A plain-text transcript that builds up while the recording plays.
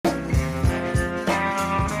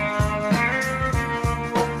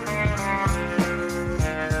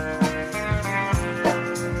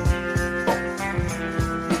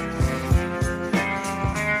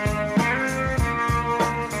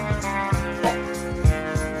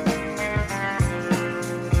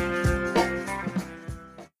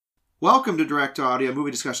Welcome to Direct Audio Movie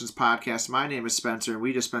Discussions Podcast. My name is Spencer, and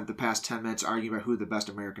we just spent the past 10 minutes arguing about who the best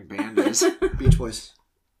American band is. Beach Boys.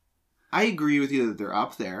 I agree with you that they're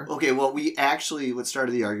up there. Okay, well, what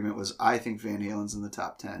started the argument was I think Van Halen's in the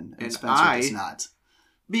top 10, and Spencer does not.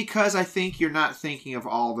 Because I think you're not thinking of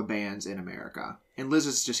all the bands in America. And Liz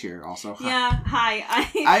is just here also. Hi. Yeah, hi.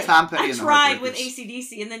 I tried with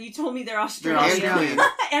AC/DC, and then you told me they're Australian.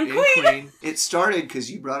 And Queen. It started because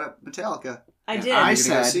you brought up Metallica. I did. I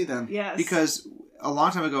said, see them. Yes. Because a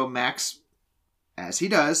long time ago, Max, as he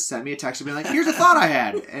does, sent me a text and be like, here's a thought I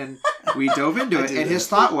had. And we dove into it. And his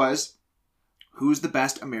thought was, who's the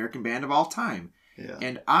best American band of all time? Yeah.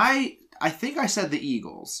 And I think I said the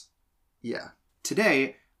Eagles. Yeah.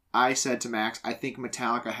 Today, I said to Max, I think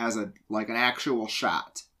Metallica has an actual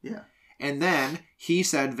shot. Yeah. And then he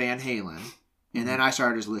said Van Halen. And then I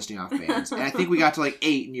started just listing off bands. And I think we got to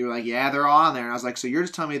 8, and you were like, yeah, they're all on there. And I was like, so you're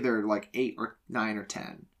just telling me they're 8 or 9 or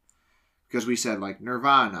 10. Because we said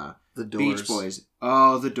Nirvana, The Doors, Beach Boys.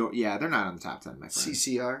 Oh, The Doors. Yeah, they're not on the top 10, my friend.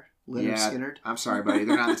 CCR, Leonard Skinner. I'm sorry, buddy.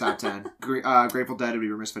 They're not in the top 10. Grateful Dead would be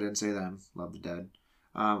remiss if I didn't say them. Love the Dead.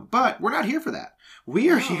 But we're not here for that.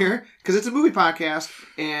 We are here because it's a movie podcast.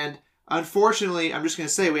 And unfortunately, I'm just going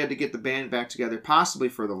to say we had to get the band back together, possibly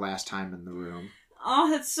for the last time in the room.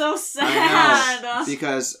 Oh, that's so sad. I know,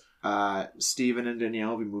 because Stephen and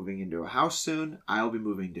Danielle will be moving into a house soon. I will be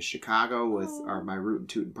moving to Chicago with my root and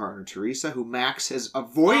tootin' partner, Teresa, who Max is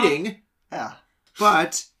avoiding. Yeah.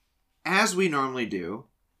 But, as we normally do,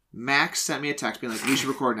 Max sent me a text being like, we should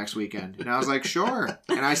record next weekend. And I was like, sure.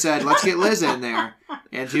 And I said, let's get Liz in there.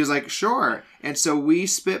 And he was like, sure. And so we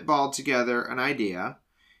spitballed together an idea.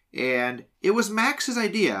 And it was Max's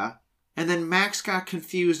idea. And then Max got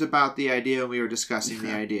confused about the idea when we were discussing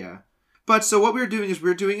the idea. But so what we're doing is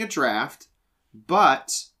we're doing a draft,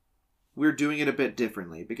 but we're doing it a bit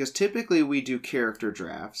differently. Because typically we do character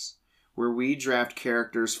drafts where we draft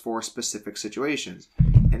characters for specific situations.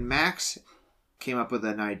 And Max came up with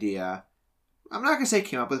an idea. I'm not going to say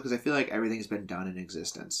came up with because I feel like everything's been done in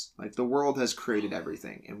existence. The world has created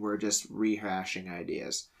everything and we're just rehashing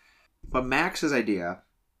ideas. But Max's idea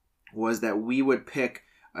was that we would pick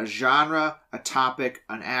a genre, a topic,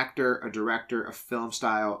 an actor, a director, a film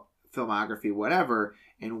style, filmography, whatever,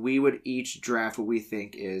 and we would each draft what we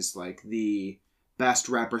think is the best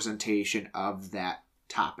representation of that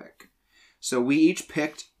topic. So we each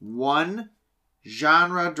picked one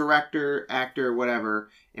genre, director, actor, whatever,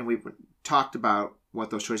 and we talked about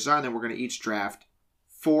what those choices are, and then we're going to each draft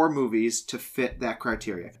 4 movies to fit that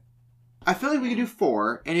criteria. I feel like we can do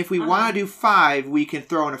 4, and if we want to do 5, we can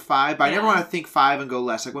throw in a 5, but I never want to think 5 and go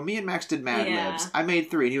less. When me and Max did Mad Libs, I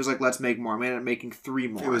made 3, and he was like, let's make more. I ended up making 3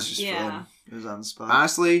 more. It was just fun. It was on the spot.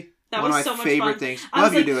 Honestly, that one was of my so favorite things.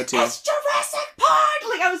 Love you do it, too. It's Jurassic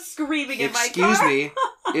Park! I was screaming in my car. Excuse me,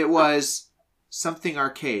 it was something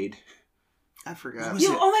arcade. I forgot. Oh my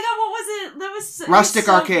god, what was it? That was Rustic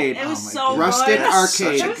Arcade. It was so good. Rustic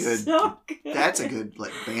Arcade. That's a good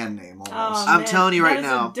band name almost. I'm telling you right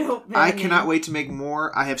now, I name. cannot wait to make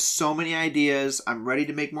more. I have so many ideas. I'm ready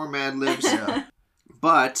to make more Mad Libs.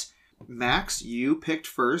 But Max, you picked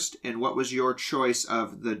first, and what was your choice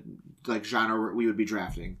of the genre we would be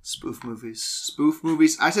drafting? Spoof movies. Spoof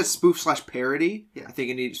movies. I said spoof/parody. Yeah. I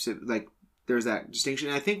think it needs to there's that distinction.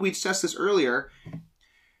 And I think we discussed this earlier.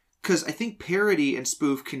 Because I think parody and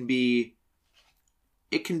spoof can be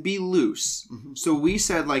loose. Mm-hmm. So we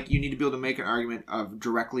said, you need to be able to make an argument of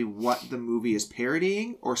directly what the movie is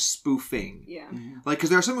parodying or spoofing. Yeah. Mm-hmm.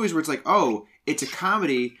 Because there are some movies where it's it's a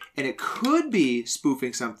comedy and it could be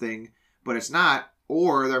spoofing something, but it's not.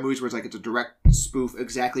 Or there are movies where it's a direct spoof.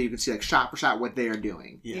 Exactly. You can see shot for shot what they are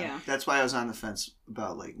doing. Yeah. That's why I was on the fence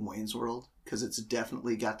about Wayne's World. Because it's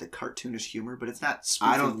definitely got the cartoonish humor, but it's not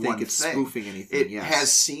spoofing. I don't think it's spoofing anything. It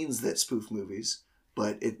has scenes that spoof movies,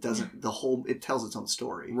 but it doesn't. It tells its own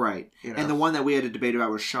story, right? And the one that we had a debate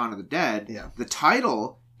about was Shaun of the Dead. Yeah, the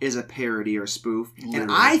title is a parody or spoof, literally.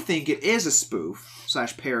 And I think it is a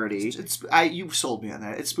spoof/parody. You sold me on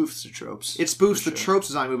that. It spoofs the tropes. It spoofs the tropes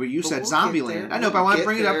of zombie movie. You said Zombieland. I know, but I want to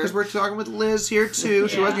bring it up because we're talking with Liz here too.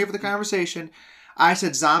 She wasn't here for the conversation. I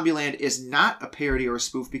said Zombieland is not a parody or a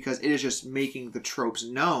spoof because it is just making the tropes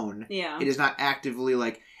known. Yeah. It is not actively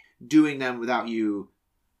doing them without you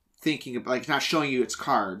thinking of it's not showing you its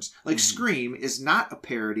cards. Scream is not a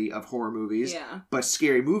parody of horror movies. Yeah. But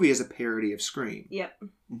Scary Movie is a parody of Scream. Yep.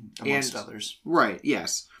 Amongst others. Right,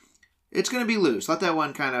 yes. It's gonna be loose. Let that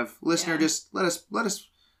one kind of listener just let us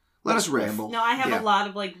riff. No, I have a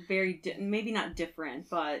lot of very maybe not different,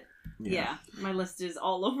 but Yeah. My list is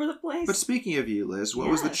all over the place. But speaking of you, Liz, what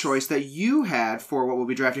was the choice that you had for what we'll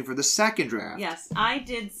be drafting for the second draft? Yes, I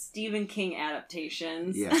did Stephen King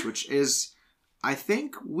adaptations. Yes, which is, I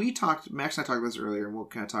think Max and I talked about this earlier, and we'll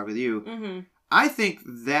kind of talk with you. Mm-hmm. I think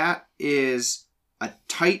that is a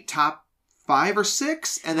tight top 5 or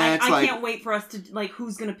 6, and then I can't wait for us to,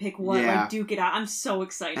 who's going to pick what, duke it out. I'm so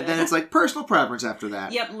excited. And then it's personal preference after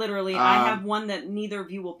that. Yep, literally. I have one that neither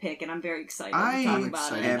of you will pick, and I'm very excited to talk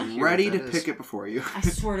about it. I am ready to pick it before you. I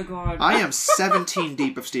swear to God. I am 17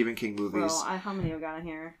 deep of Stephen King movies. Bro, how many have I got in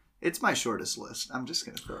here? It's my shortest list. I'm just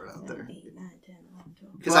going to throw it out there. 8, 9, 10, 11,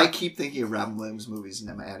 12. Because I keep thinking of Robin Williams movies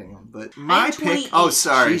and I'm adding them. But my pick... Oh,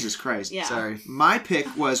 sorry. Jesus Christ. Yeah. Sorry. My pick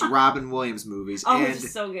was Robin Williams movies. Oh, and which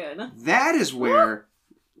is so good. That is where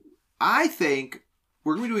I think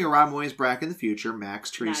we're going to be doing a Robin Williams bracket in the future.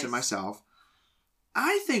 Max, Teresa, and myself.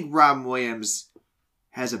 I think Robin Williams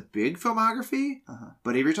has a big filmography.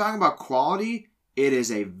 But if you're talking about quality, it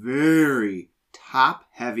is a very...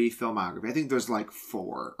 top-heavy filmography. I think there's 4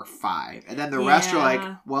 or 5. And then the rest are you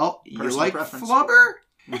like flubber?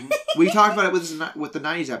 Mm-hmm. We talked about it with the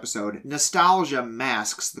 90s episode. Nostalgia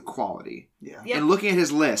masks the quality. Yeah. Yep. And looking at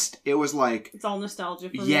his list, it was it's all nostalgia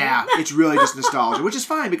for me. Yeah, it's really just nostalgia, which is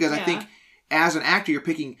fine because I think as an actor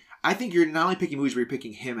I think you're not only picking movies where you're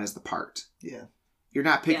picking him as the part. Yeah. You're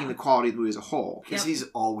not picking the quality of the movie as a whole. Because he's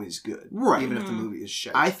always good. Right. Even if the movie is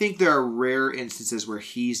shit. I think there are rare instances where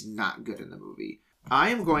he's not good in the movie. I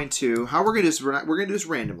am going to... How we're going to do this... We're going to do this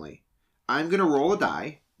randomly. I'm going to roll a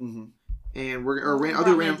die. Mm-hmm. I'll And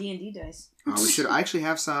do random... D&D dice. We should... I actually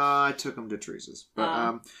have some... I took them to Teresa's.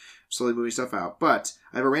 But slowly moving stuff out. But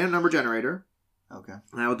I have a random number generator. Okay.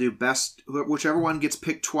 And I will do best... Whichever one gets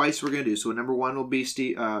picked twice, we're going to do. So number 1 will be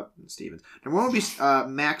Steven's. Number 1 will be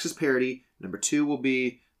Max's Parody. Number 2 will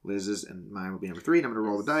be Liz's. And mine will be number 3. And I'm going to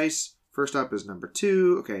roll the dice. First up is number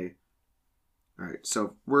 2. Okay. All right.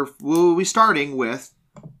 So we'll be starting with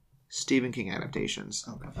Stephen King adaptations.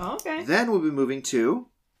 Okay. Okay. Then we'll be moving to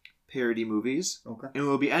parody movies. Okay. And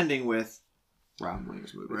we'll be ending with Robin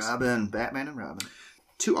Williams movies. Batman and Robin.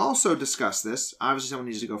 To also discuss this, obviously someone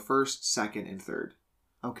needs to go first, second, and third.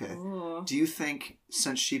 Okay. Ooh. Do you think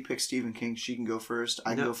since she picked Stephen King, she can go first?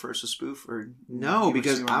 I can go first with Spoof, or no?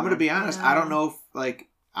 Because I'm going to be honest. I don't know if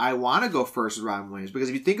I want to go first with Robin Williams because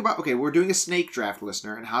if you think about we're doing a snake draft,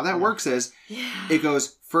 listener, and how that works is it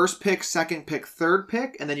goes first pick, second pick, third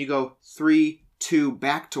pick, and then you go 3, 2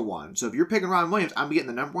 back to 1. So if you're picking Robin Williams, I'm getting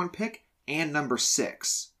the number 1 pick and number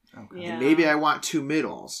 6. Okay. Yeah. And maybe I want 2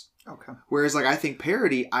 middles. Okay. Whereas, I think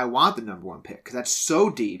Parody, I want the number 1 pick because that's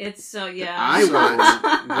so deep. It's so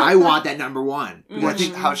I want that number 1.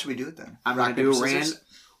 Mm-hmm. How should we do it then? I'm going to do a random.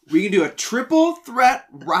 We can do a triple threat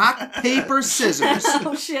rock paper scissors.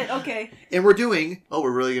 Oh shit! Okay. And we're doing. Oh,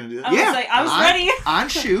 we're really going to do that? Yeah. I was ready. On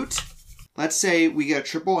shoot. Let's say we get a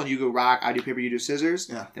triple and you go rock, I do paper, you do scissors.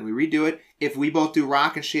 Yeah. Then we redo it. If we both do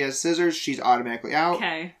rock and she has scissors, she's automatically out.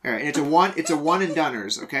 Okay. All right, and it's a one and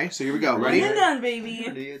doneers. Okay, so here we go. Ready? One and done, baby.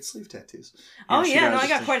 Do you get sleeve tattoos? Oh yeah, no, I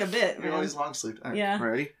got quite a bit. You're always long sleeved. Right. Yeah.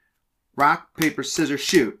 Ready? Rock, paper, scissors,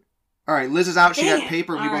 shoot. All right, Liz is out. She got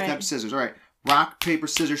paper. We All both right. have scissors. All right. Rock, paper,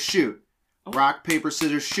 scissors, shoot. Rock, paper,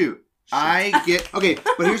 scissors, shoot. I get... Okay,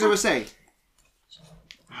 but here's what I would say.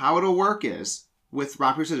 How it'll work is, with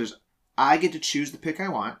rock, paper, scissors, I get to choose the pick I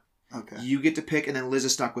want. Okay. You get to pick, and then Liz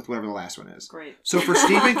is stuck with whatever the last one is. Great. So for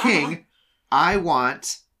Stephen King, I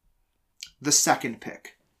want the second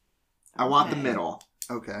pick. I want the middle.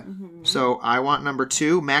 Okay. Mm-hmm. So I want number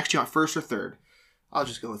 2. Max, do you want first or third? I'll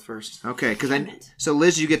just go with first. Okay, because then... So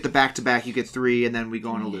Liz, you get the back-to-back, you get 3, and then we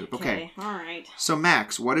go in a loop. Okay. All right. So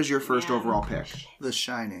Max, what is your first overall pick? The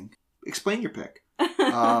Shining. Explain your pick.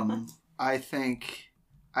 I think...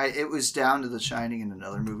 it was down to The Shining and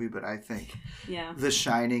another movie, but I think The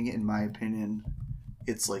Shining, in my opinion,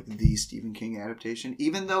 it's the Stephen King adaptation.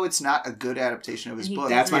 Even though it's not a good adaptation of his book.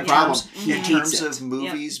 That's my problem. In terms of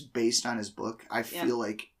movies based on his book, I feel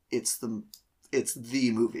like it's the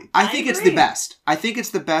movie. I think it's the best. I think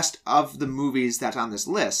it's the best of the movies that's on this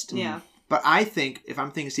list. Yeah. But I think, if I'm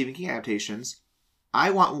thinking Stephen King adaptations,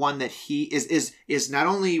 I want one that he is not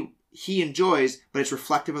only he enjoys, but it's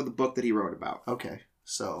reflective of the book that he wrote about. Okay.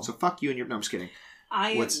 So fuck you and your... No, I'm just kidding.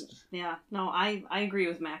 I agree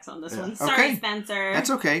with Max on this one. Sorry, Spencer. That's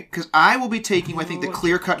okay, because I will be taking, I think, the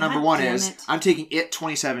clear-cut number 1 is, I'm taking It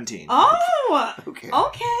 2017. Oh! Okay.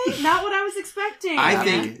 Okay, not what I was expecting. I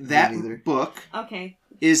think that book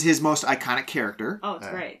is his most iconic character. Oh, it's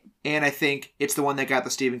great. And I think it's the one that got the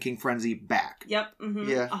Stephen King frenzy back. Yep. Mm-hmm.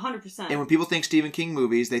 Yeah. 100%. And when people think Stephen King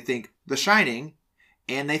movies, they think The Shining,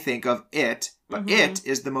 and they think of It, but It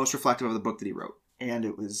is the most reflective of the book that he wrote. And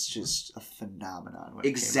it was just a phenomenon.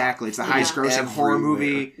 Exactly. It's the highest grossing horror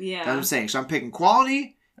movie. Yeah. That's what I'm saying. So I'm picking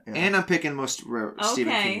quality, and I'm picking most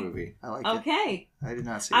Stephen King movie. I like it. I did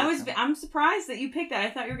not see that. I'm surprised that you picked that.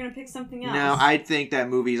 I thought you were going to pick something else. No, I think that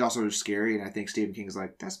movie is also scary, and I think Stephen King's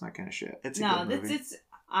like, that's my kind of shit. It's a good movie.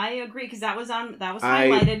 I agree, because that was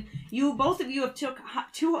highlighted. Both of you have took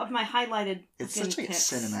two of my highlighted. It's such a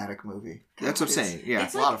cinematic movie. That's what I'm saying. Yeah,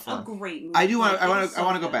 it's a lot of fun. A great movie. I do want. I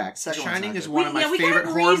want to go back. The Shining is one of my favorite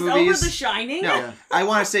horror movies. Over The Shining. No, I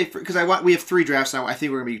want to say because we have 3 drafts now. I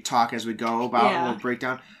think we're gonna be talking as we go about a little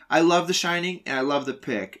breakdown. I love The Shining and I love the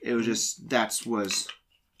pick. It was just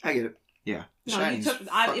I get it. Yeah. No, you took. If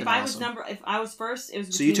I was first, it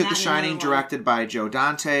was. So you took The Shining, directed by Joe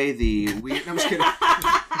Dante. The weird. No, I'm just kidding.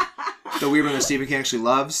 The weird one that Stephen King actually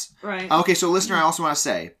loves. Right. Okay, so listener, I also want to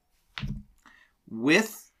say,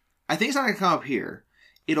 I think it's not gonna come up here.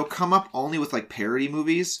 It'll come up only with like parody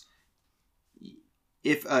movies.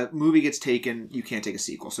 If a movie gets taken, you can't take a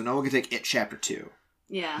sequel. So no one can take It Chapter 2.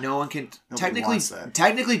 Yeah. No one can.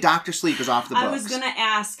 Technically, Dr. Sleep is off the books. I was gonna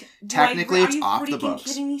ask. Technically, it's off the books. Are you freaking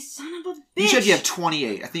kidding me, son of a bitch? You said you have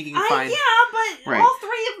 28. I think you can find. Yeah, but all 3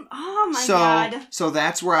 of them. Oh my god. So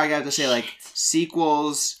that's where I got to say like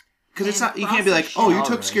sequels, because it's not. You can't be like, oh, you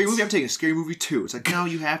took Scary Movie. I'm taking Scary Movie 2. It's like no,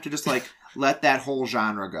 you have to just like let that whole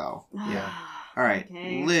genre go. Yeah. All right,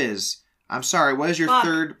 okay. Liz. I'm sorry. What is your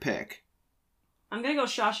third pick? I'm gonna go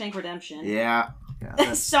Shawshank Redemption. Yeah.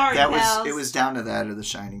 Sorry, it was down to that or The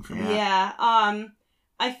Shining for me. Yeah.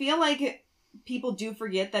 I feel like people do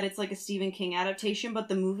forget that it's like a Stephen King adaptation, but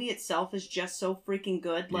the movie itself is just so freaking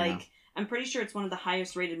good. Yeah. Like, I'm pretty sure it's one of the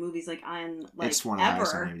highest rated movies it's one of the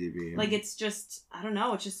highest on IMDb. Yeah. Like, it's just, I don't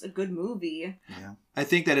know, it's just a good movie. Yeah. I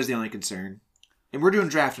think that is the only concern. And we're doing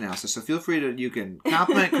draft analysis, so feel free to, you can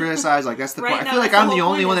compliment, criticize, like that's the point. I feel like I'm the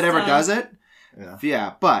only one that ever does it. Yeah.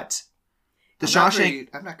 Yeah, but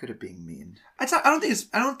I'm not good at being mean. I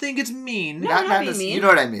don't think it's mean. No, not being mean. You know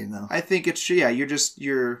what I mean, though. I think it's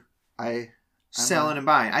you're selling and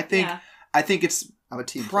buying. I think I'm a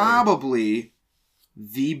team probably player.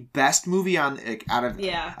 The best movie out of.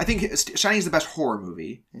 Yeah. I think Shining is the best horror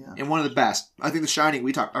movie. Yeah. And one of the best. I think The Shining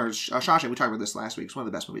Shawshank, we talked about this last week. It's one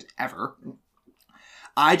of the best movies ever.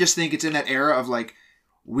 I just think it's in that era of like,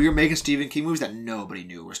 we're making Stephen King movies that nobody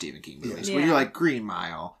knew were Stephen King movies. Yeah. When you're like Green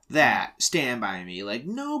Mile, Stand By Me, like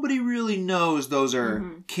nobody really knows those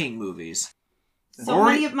are King movies. So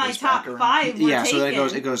many of my top 5 were taken. So then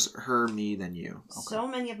it goes her, me, then you. Okay. So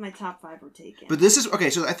many of my top 5 were taken. But this is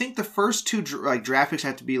okay. So I think the first 2 draft picks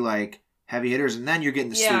have to be like heavy hitters, and then you're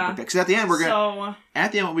getting the sleeper picks. At the end,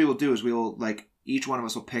 what we will do is we will like each one of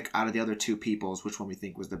us will pick out of the other 2 people's which one we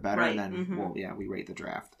think was the better, and then we rate the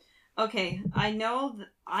draft. Okay, I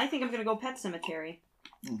think I'm going to go Pet Sematary.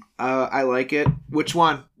 I like it. Which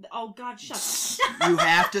one? Oh, God, shut up. You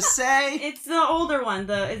have to say. It's the older one.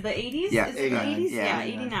 Is the 80s? Yeah, is it 80s? Yeah,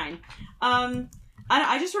 89.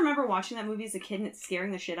 I just remember watching that movie as a kid and it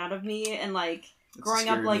scaring the shit out of me. And, like, growing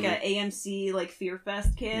up like an AMC, like, Fear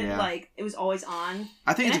Fest kid, like, it was always on.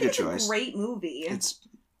 I think it's a good choice. It's a great movie. It's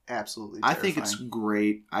absolutely terrifying. I think it's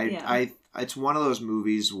great. It's one of those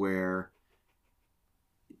movies where...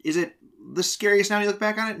 Is it the scariest now you look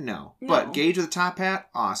back on it? No. But Gage with the top hat,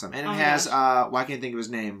 awesome. And it has why can't I think of his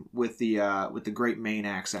name with the great Maine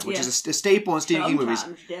accent, which is a staple in Stephen King movies.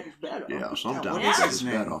 Sometimes dead is better. Yeah, sometimes dead is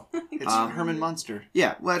better. It's Herman Munster.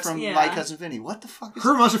 Yeah, from My Cousin Vinny. What the fuck is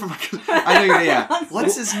Herman Munster from My Cousin? I know you're yeah.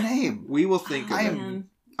 What's his name? We will think of it.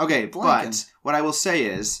 Okay, but what I will say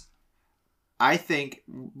is, I think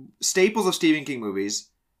staples of Stephen King movies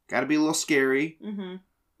got to be a little scary. Mm-hmm.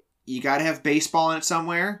 You got to have baseball in it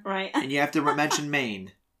somewhere. Right. And you have to mention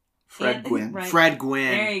Maine. Fred Gwynn. Right. Fred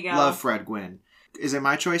Gwynn. There you go. Love Fred Gwynn. Is it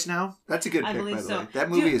my choice now? That's a good pick, by the way. That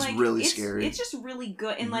movie is really scary. It's just really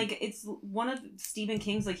good. And, like, it's one of Stephen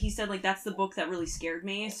King's, like, he said, like, that's the book that really scared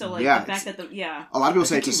me. So, like, the fact that a lot of people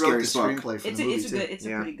say it's the scariest book. It's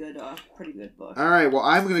a pretty good book. All right, well,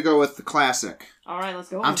 I'm going to go with the classic. All right, let's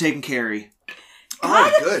go. I'm taking Carrie.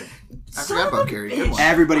 Oh, good. I forgot about Carrie. Good one.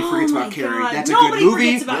 Everybody forgets about Carrie. That's a good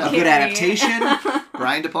movie, a good adaptation.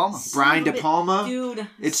 Brian De Palma. Dude.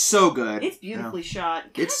 It's so good. It's beautifully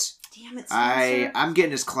shot. Damn it, Spencer. I'm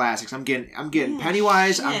getting his classics. I'm getting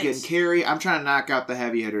Pennywise. Shit. I'm getting Carrie. I'm trying to knock out the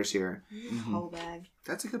heavy hitters here. Whole bag.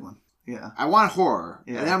 That's a good one. Yeah. I want horror.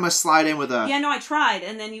 Yeah. And then I'm going to slide in with a... Yeah, no, I tried.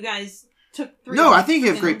 And then you guys... took 3. No, I think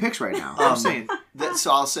you have great picks right now. I'm saying.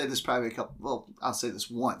 So I'll say this probably I'll say this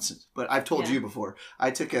once, but I've told you before.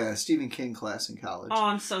 I took a Stephen King class in college. Oh,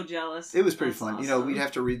 I'm so jealous. It was pretty fun. Awesome. We'd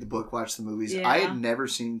have to read the book, watch the movies. Yeah. I had never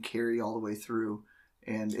seen Carrie all the way through,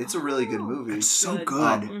 And it's a really good movie. It's so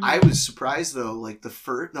good. I was surprised though, like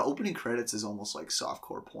the opening credits is almost like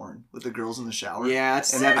softcore porn with the girls in the shower. Yeah,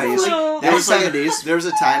 it's and 70s. That was 70s. There was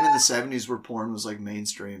a time in the 70s where porn was like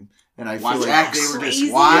mainstream, and I feel like X. they were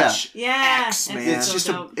just watch X, man. It's so just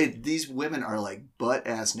dope. These women are like butt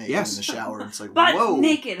ass naked in the shower. It's like butt whoa,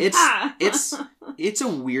 naked. It's a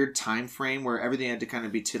weird time frame where everything had to kind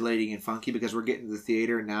of be titillating and funky because we're getting to the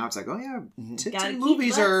theater and now it's like, oh yeah, tits and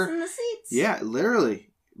movies are in the seats. Yeah, literally.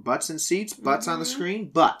 Butts in seats, butts on the screen,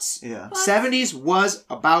 butts. Yeah. Butts. 70s was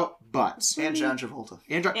about butts. And John Travolta.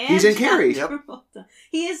 He's in Carrie. Yep.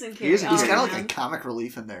 He is in Carrie. He's kind of like a comic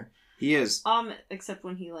relief in there. He is. Except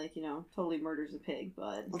when he totally murders a pig,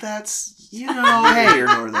 but well, that's hey, here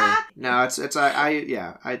nor there. No, it's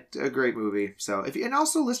a great movie. So and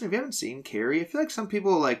also listen, if you haven't seen Carrie, I feel like some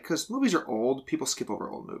people because movies are old, people skip over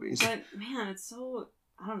old movies. But man, it's so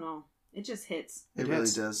I don't know, it just hits. It really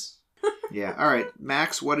does. Yeah. All right,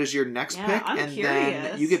 Max, what is your next pick? I'm and curious.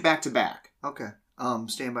 Then you get back to back. Okay.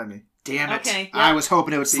 Stand By Me. Damn it! Okay, I was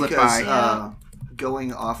hoping it would slip by.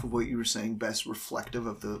 Going off of what you were saying, best reflective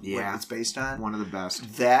of the what it's based on. One of the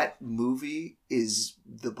best. That movie is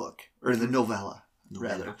the book or the novella.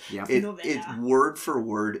 Rather. Yeah. It word for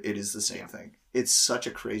word, it is the same thing. It's such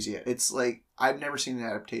a crazy. It's like I've never seen an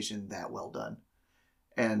adaptation that well done.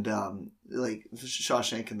 And like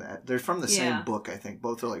Shawshank and that, they're from the same book, I think.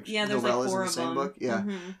 Both are like novellas in the same book. Yeah,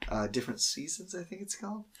 different seasons, I think it's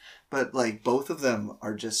called. But like both of them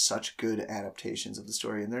are just such good adaptations of the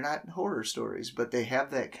story, and they're not horror stories, but they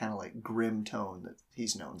have that kind of like grim tone that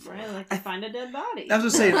he's known for. Right, like to find a dead body. I was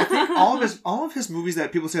just saying, I think all of his movies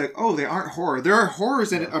that people say like, oh, they aren't horror. There are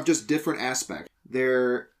horrors of just different aspects.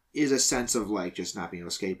 There is a sense of like just not being able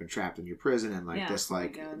to escape and trapped in your prison and like this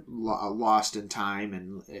like lost in time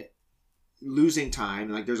and losing time.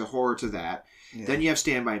 Like there's a horror to that. Yeah. Then you have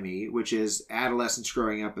Stand By Me, which is adolescence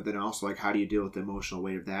growing up, but then also like how do you deal with the emotional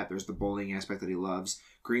weight of that? There's the bullying aspect that he loves.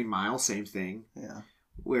 Green Mile, same thing. Yeah,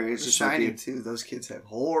 where it's just Shining like too. Those kids have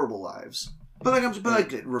horrible lives. But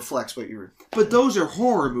it reflects what you were. But those are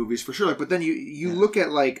horror movies for sure. Like, but then you look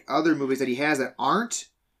at like other movies that he has that aren't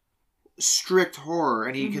strict horror,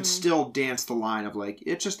 and he can still dance the line of like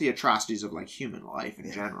it's just the atrocities of like human life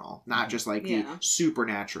in general, not just like the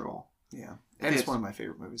supernatural. Yeah, and it's one of my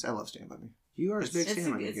favorite movies. I love Stand By Me. You are a big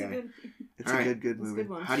Stand By Me guy. It's a good movie.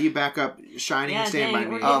 How do you back up Shining and Stand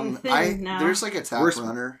By Me? There's like a top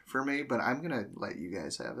runner for me, but I'm gonna let you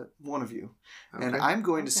guys have it. One of you, and I'm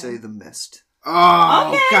going to say The Mist.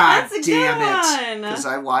 Oh, God damn it! Because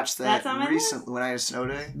I watched that recently when I had a snow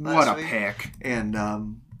day. What a pick! And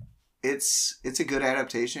it's a good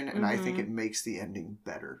adaptation, and I think it makes the ending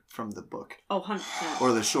better from the book. Oh, 100%.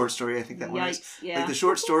 Or the short story, I think that one is. Yeah. Like the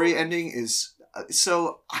short story ending is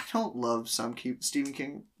so I don't love some Stephen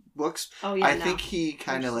King books. Oh yeah, I think he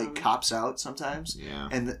kind of like cops out sometimes. Yeah.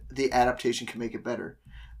 And the adaptation can make it better.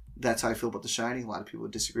 That's how I feel about The Shining. A lot of people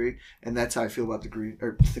would disagree, and that's how I feel about the Green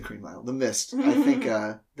Mile, The Mist. I think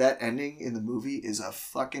that ending in the movie is a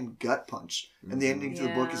fucking gut punch, and the ending to the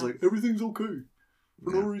book is like everything's okay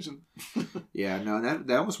for no reason. That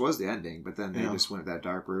almost was the ending, but then they just went that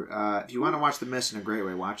dark route. If you want to watch The Mist in a great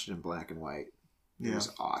way, watch it in black and white. It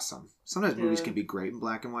was awesome. Sometimes movies can be great in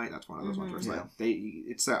black and white. That's one of those ones where it's like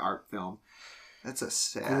it's that art film. That's a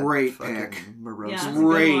sad, great pick. Morose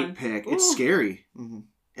great pick. Ooh. It's scary. Mm-hmm.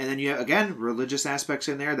 And then you have, again, religious aspects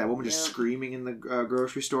in there. That woman just screaming in the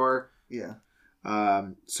grocery store. Yeah.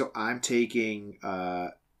 So I'm taking.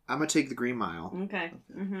 I'm gonna take The Green Mile. Okay.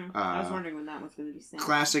 Mm-hmm. I was wondering when that was gonna be saying.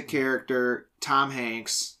 Classic character, Tom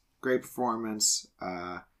Hanks, great performance.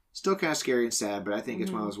 Still kind of scary and sad, but I think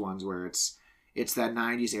it's one of those ones where it's that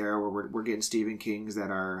 90s era where we're getting Stephen Kings that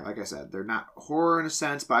are, like I said, they're not horror in a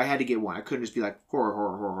sense, but I had to get one. I couldn't just be like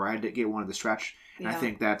horror. I had to get one of the stretch, and I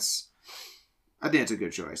think it's a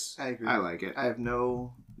good choice. I agree. I like it. I have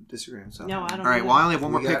no disagreements on that. No, I don't. All right, well, I only have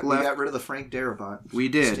one more pick left. We got rid of the Frank Darabont. We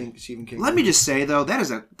did. Stephen King. Let me just say though,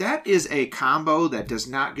 that is a combo that does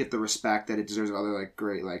not get the respect that it deserves. Other like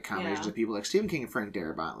great like combinations of people like Stephen King and Frank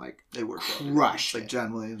Darabont, like they work crushed, like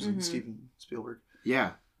John Williams and Steven Spielberg.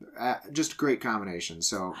 Yeah, just great combination.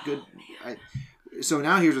 So good. So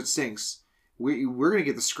now here's what stinks. We're gonna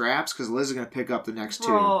get the scraps because Liz is gonna pick up the next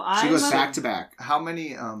two. She goes back to back. How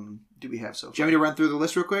many do we have so far? Do you want me to run through the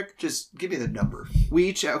list real quick? Just give me the number. We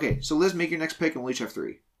each so Liz, make your next pick and we'll each have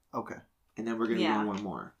 3. Okay. And then we're gonna do one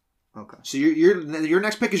more. Okay. So your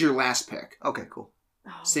next pick is your last pick. Okay, cool.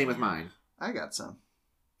 Same with mine. I got some.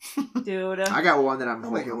 Dude. I got one that I'm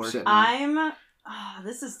sitting on.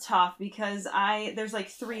 This is tough because there's like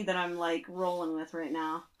 3 that I'm like rolling with right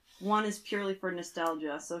now. One is purely for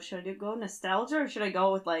nostalgia. So should I go nostalgia or should I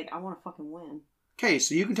go with like I want to fucking win? Okay,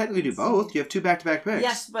 so you can technically do both. You have 2 back-to-back picks.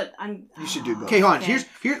 Yes, but You should do both. Okay, hold on. Here.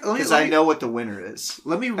 Because I know what the winner is.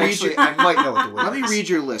 Let me read. Actually, I might know what the winner is. Let me read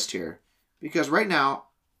your list here, because right now,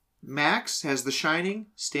 Max has The Shining,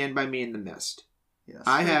 Stand by Me, and The Mist. Yes.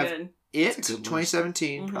 I have good. It,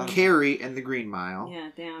 2017, Mm-hmm. Carrie, and The Green Mile. Yeah,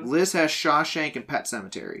 damn. Liz has Shawshank and Pet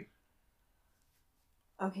Cemetery.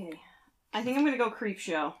 Okay. I think I'm going to go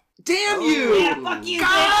Creepshow. Damn you! Yeah, fuck you,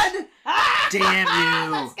 God! bitch. Damn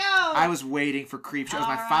you! Let's go! I was waiting for Creepshow. It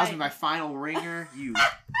was All my final ringer. You.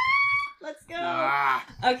 Let's go. Ah.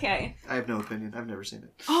 Okay. I have no opinion. I've never seen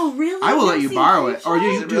it. Oh, really? I will let you borrow it. Or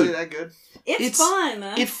Is it really that good? It's fun.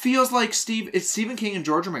 It feels like it's Stephen King and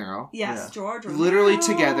George Romero. Yes, Yeah. George Romero. Literally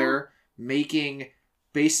together making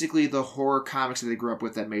basically the horror comics that they grew up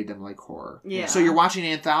with that made them like horror. Yeah. So you're watching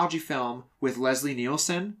an anthology film with Leslie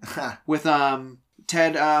Nielsen, with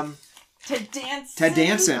Ted Danson. Ted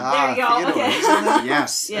Danson. There you go. Okay.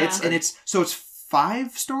 Yes. Yeah. It's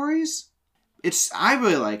 5 stories. I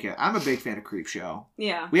really like it. I'm a big fan of Creepshow.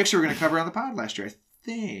 Yeah. We actually were going to cover it on the pod last year, I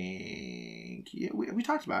think. Yeah, we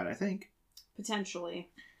talked about it, I think. Potentially.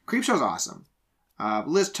 Creepshow's awesome.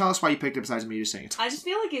 Liz, tell us why you picked it besides me just saying it. I just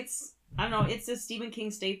feel like it's a Stephen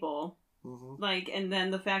King staple. Mm-hmm. Like, and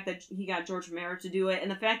then the fact that he got George Romero to do it,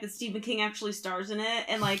 and the fact that Stephen King actually stars in it,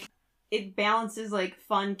 and like, it balances like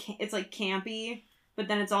fun, it's like campy, but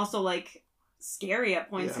then it's also like scary at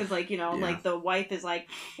points because like, like the wife is like,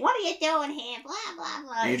 what are you doing here, blah blah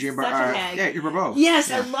blah. Adrienne Barbeau.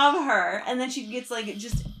 Yes, I love her, and then she gets like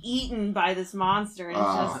just eaten by this monster, and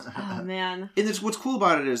it's just oh man. And what's cool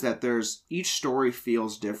about it is that each story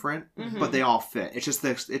feels different, but they all fit. It's just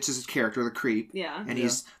his character, the creep, and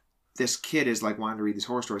this kid is like wanting to read these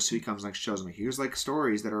horror stories, so he comes and like shows him here's like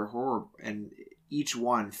stories that are horror, and each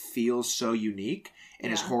one feels so unique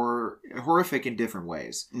and is horrific in different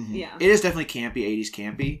ways. Mm-hmm. Yeah, it is definitely campy, 80s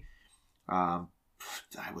campy. I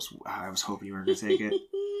was hoping you were going to take it.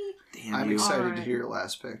 Damn, I'm excited to hear your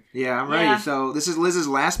last pick. Yeah, I'm ready. So this is Liz's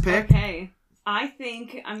last pick. Okay, I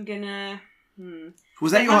think I'm gonna.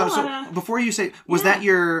 Was that your? So before you say, was that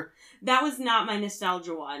your? That was not my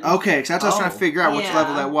nostalgia one. Okay, because that's what I was trying to figure out which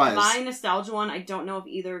level that was. My nostalgia one, I don't know if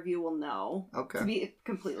either of you will know. Okay. To be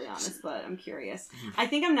completely honest, but I'm curious. I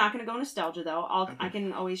think I'm not going to go nostalgia, though. I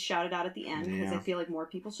can always shout it out at the end, because I feel like more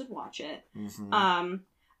people should watch it. Mm-hmm.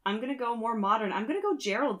 I'm going to go more modern. I'm going to go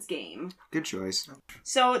Gerald's Game. Good choice.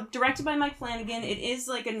 So, directed by Mike Flanagan, it is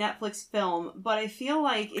like a Netflix film, but I feel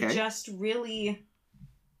like it just really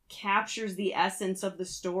captures the essence of the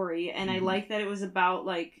story, and I like that it was about,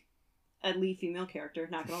 like, a lead female character,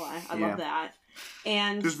 not gonna lie. I love that.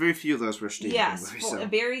 And there's very few of those for Stephen King movies. Yes,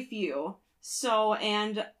 very few. So,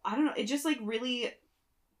 and I don't know, it just like really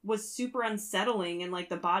was super unsettling, and like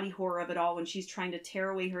the body horror of it all when she's trying to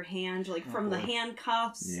tear away her hand, like from the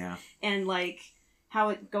handcuffs. Yeah. And like how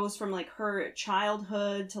it goes from like her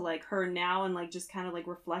childhood to like her now, and like just kind of like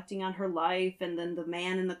reflecting on her life, and then the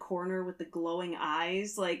man in the corner with the glowing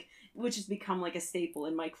eyes, like, which has become like a staple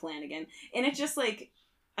in Mike Flanagan. And it just like,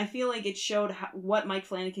 I feel like it showed what Mike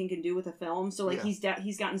Flanagan can do with a film. So, like, he's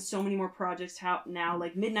gotten so many more projects now,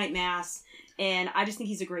 like Midnight Mass, and I just think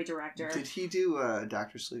he's a great director. Did he do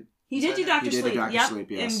Dr. Sleep? He did do Dr. Sleep. Dr. Sleep,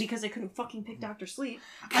 yes. And because I couldn't fucking pick Dr. Sleep,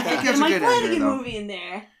 I think there's a Mike Flanagan movie in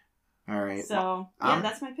there. All right. So,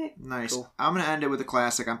 that's my pick. Nice. Cool. I'm going to end it with a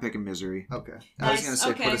classic. I'm picking Misery. Okay. I was going to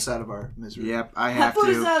say, put us out of our misery. Yep, I have to. Put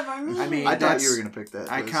us out of our misery. I mean, I thought you were going to pick that.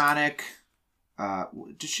 Iconic.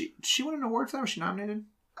 Did she win an award for that? Was she nominated?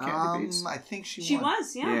 I think she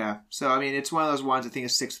was, yeah. Yeah. So, I mean, it's one of those ones I think it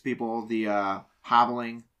sticks to people, the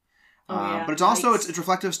hobbling. But it's also, it's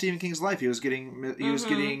reflective of Stephen King's life. He was getting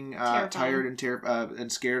tired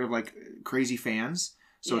and scared of, like, crazy fans.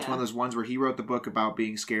 So it's one of those ones where he wrote the book about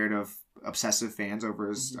being scared of obsessive fans over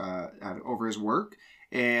his work.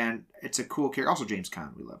 And it's a cool character. Also, James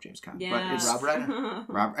Caan. We love James Caan. Yeah. But it's Rob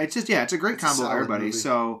Reiner. It's just, it's a great combo of everybody. Movie.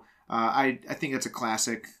 So I think it's a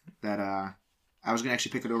classic that I was going to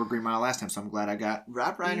actually pick it over Green Mile last time, so I'm glad I got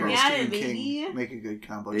Rob Reiner and Stephen King make a good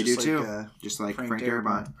combo. They do too. Just like Frank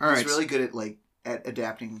Darabont. All right. He's really good at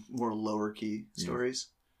adapting more lower key stories.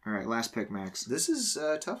 All right, last pick, Max. This is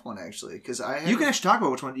a tough one, actually, because you can actually talk about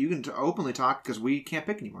which one. You can openly talk because we can't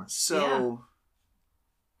pick anymore. So,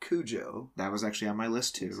 Cujo. That was actually on my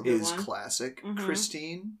list too. Is classic. Mm-hmm.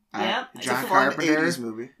 Christine. Yep. John Carpenter. 80s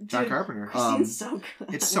movie. John Carpenter. Christine's so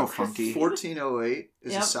good. It's so funky. 1408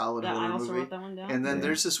 is a solid horror movie. I also wrote that one down. And then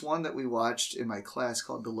there's this one that we watched in my class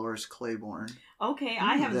called Dolores Claiborne. Okay,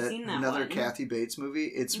 I haven't seen that another one. Kathy Bates movie.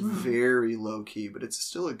 It's very low key, but it's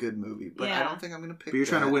still a good movie. But I don't think I'm going to pick. But you're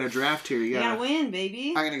trying to win a draft here. You gotta win, baby.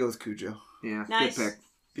 I'm going to go with Cujo. Yeah, nice. Good pick.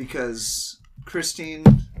 Because Christine,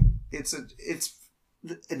 it's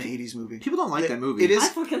an 80s movie. People don't like that movie. I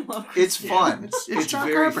fucking love it. It's fun. It's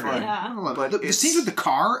very fun. Yeah. I don't love it. The scenes with the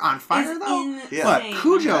car on fire, though? Insane. Yeah. But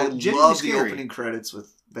Cujo, I love the scary. opening credits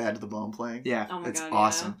with Bad to the Bone playing. Yeah. Oh my it's God,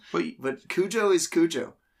 awesome. Yeah. But Cujo is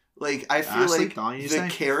Cujo. Like, I feel Honestly, like the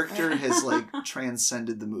character has, like,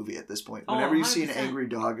 transcended the movie at this point. Whenever you see an 100%. angry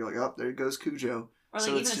dog, you're like, oh, there goes Cujo. Or like so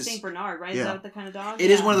even it's a just, Saint Bernard, right? Yeah. Is that the kind of dog? It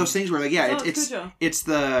is one of those things where, like, yeah, So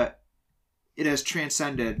it has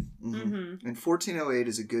transcended. Mm-hmm. And 1408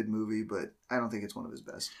 is a good movie, but I don't think it's one of his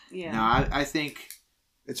best. Yeah. No, I think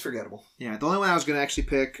it's forgettable. Yeah, the only one I was going to actually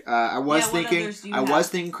pick, I was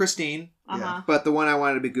thinking Christine, but the one I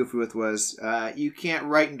wanted to be goofy with was you can't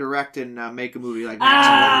write and direct and make a movie like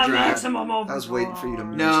Maximum Overdrive. I was waiting for you to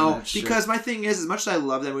mention that shit. Because my thing is, as much as I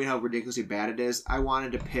love that movie, how ridiculously bad it is, I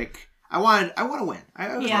wanted to pick. I want to win.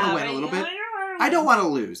 I always want to win a little bit. I don't want to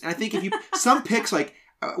lose, and I think if you some picks like.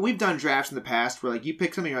 We've done drafts in the past where, like, you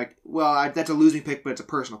pick something, you're like, well, that's a losing pick, but it's a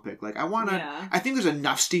personal pick. Like, I want to... Yeah. I think there's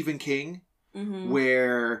enough Stephen King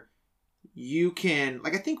where you can...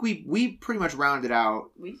 Like, I think we pretty much rounded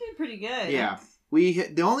out. We did pretty good. Yeah.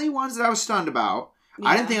 The only ones that I was stunned about,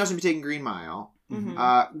 I didn't think I was going to be taking Green Mile.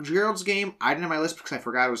 Gerald's Game, I didn't have my list because I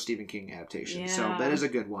forgot it was Stephen King adaptation. Yeah. So that is a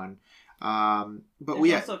good one. But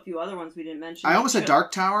there's also a few other ones we didn't mention. I almost said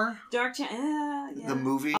Dark Tower. Yeah. The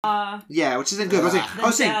movie. Yeah, which isn't good. I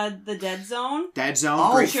was saying the Dead Zone. Dead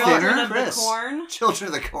Zone. Great Children thinner. of the Corn.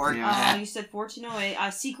 Children of the Corn. Yeah. You said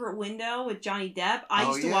 1408. Secret Window with Johnny Depp. I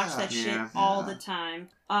used to watch that shit all the time.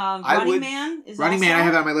 Running Man is Running also... Man. I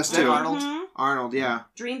have that on my list too. Arnold. Arnold. Yeah.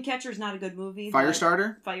 Dreamcatcher is not a good movie.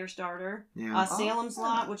 Firestarter. Yeah. Salem's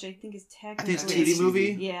Lot, which I think is technically... I think it's a TV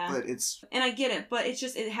movie. Yeah. But it's... And I get it, but it's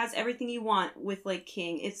just, it has everything you want with, like,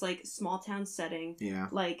 King. It's, like, small town setting. Yeah.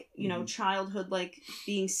 Like, you know, childhood, like,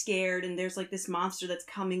 being scared, and there's, like, this monster that's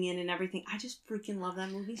coming in and everything. I just freaking love that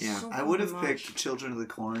movie so much. I would have picked Children of the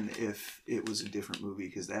Corn if it was a different movie,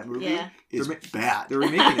 because that movie is bad. They're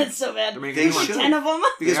remaking it. It's so bad. They should. 10 of them.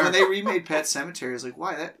 Because when they remade Pet Sematary, I was like,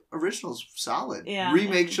 why? That original's solid. Yeah.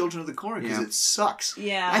 Remake Children of the Corn, because it sucks.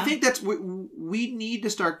 Yeah. I think that's... We need to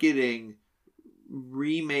start getting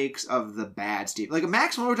remakes of the bad Steve. Like, a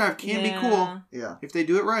Maximum Overdrive can be cool. Yeah. If they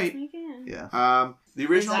do it right. Yeah. The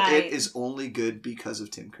original It is only good because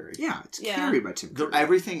of Tim Curry. Yeah, it's carried by Tim Curry.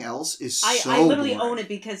 Everything else is so I literally boring. own it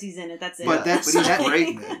because he's in it. That's it. But he's great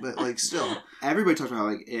in it. But, like, still. Everybody talks about,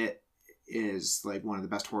 like, it is like one of the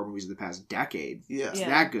best horror movies of the past decade. Yeah. It's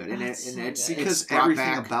that good. And it's because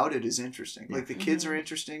everything about it is interesting. Like, the kids are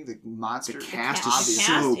interesting, the monster, the cast is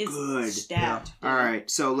so good. All right,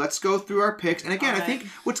 so let's go through our picks. And again, I think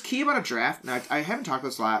what's key about a draft, and I haven't talked about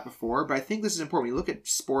this a lot before, but I think this is important. When you look at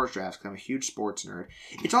sports drafts, because I'm a huge sports nerd,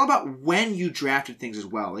 it's all about when you drafted things as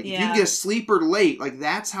well. Like, if you can get a sleeper late, like,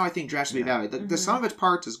 that's how I think drafts should be valued. The sum of its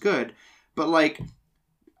parts is good, but, like,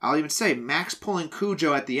 I'll even say Max pulling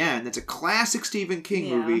Cujo at the end. That's a classic Stephen King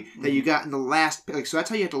movie that you got in the last pick. So that's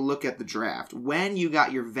how you have to look at the draft. When you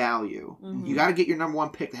got your value. You got to get your number one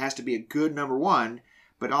pick that has to be a good number one,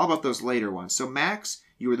 but all about those later ones. So Max,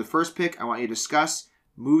 you were the first pick. I want you to discuss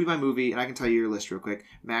movie by movie, and I can tell you your list real quick.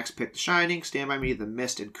 Max picked The Shining, Stand By Me, The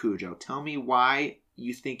Mist, and Cujo. Tell me why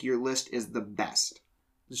you think your list is the best.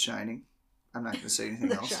 The Shining. I'm not going to say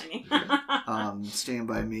anything else. Shining. Stand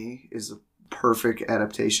By Me is a perfect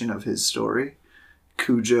adaptation of his story.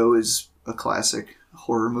 Cujo is a classic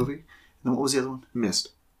horror movie. And then what was the other one? Mist.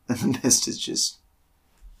 And The Mist is just...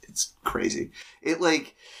 It's crazy.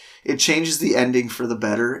 It changes the ending for the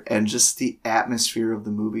better, and just the atmosphere of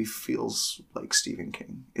the movie feels like Stephen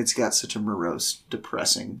King. It's got such a morose,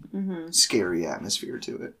 depressing, scary atmosphere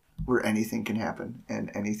to it, where anything can happen,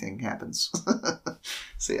 and anything happens.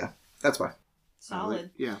 So yeah, that's why.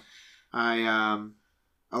 Solid.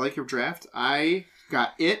 I like your draft. I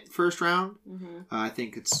got It first round. I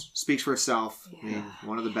think it speaks for itself. I mean,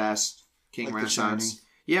 one of the best King like Renaissance.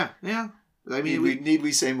 Yeah. I mean, need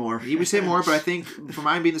we say more? Need we say more? But I think for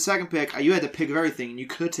mine being the second pick, you had to pick of everything, and you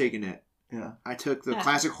could have taken it. Yeah. I took the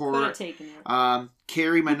classic horror. Could have taken it.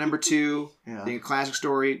 Carrie, my number 2. Yeah. I think a classic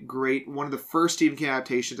story, great. One of the first Stephen King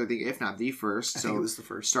adaptations, I think, if not the first. I think it was the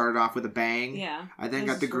first. Started off with a bang. Yeah. I then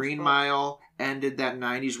got The Green Mile, ended that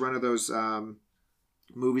 90s run of those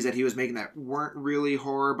movies that he was making that weren't really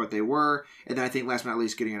horror, but they were. And then I think last but not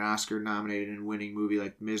least, getting an Oscar nominated and winning movie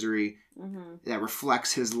like Misery that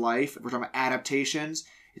reflects his life. If we're talking about adaptations,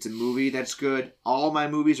 it's a movie that's good. All my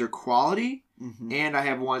movies are quality, and I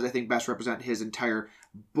have ones I think best represent his entire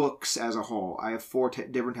books as a whole. I have 4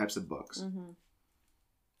 different types of books.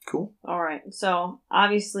 Cool. All right. So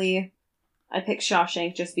obviously I picked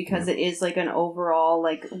Shawshank just because it is like an overall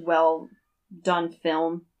like well done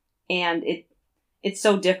film, and it's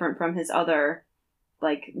so different from his other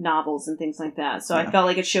like novels and things like that. So I felt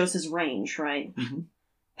like it shows his range, right? Mm-hmm.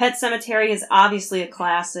 Pet Sematary is obviously a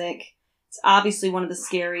classic. It's obviously one of the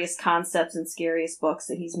scariest concepts and scariest books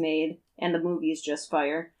that he's made, and the movie is just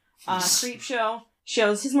fire. Creepshow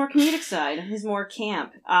shows his more comedic side, his more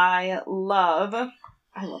camp. I love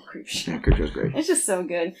Creepshow. Yeah, Creepshow's great. It's just so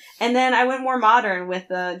good. And then I went more modern with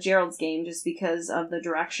Gerald's Game, just because of the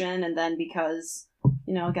direction, and then because,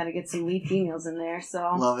 got to get some lead females in there. So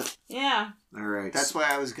love it. Yeah. All right. That's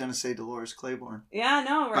why I was gonna say Dolores Claiborne. Yeah, I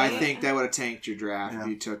know, right? I think that would have tanked your draft if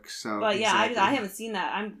you took so. But yeah, exactly. I haven't seen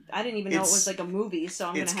that. I didn't even know it was like a movie, so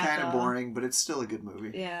I'm gonna have to. It's kind of boring, but it's still a good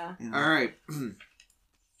movie. Yeah. All right.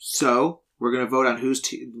 So we're gonna vote on whose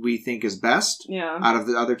we think is best. Out of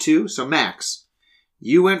the other two. So Max,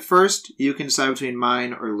 you went first. You can decide between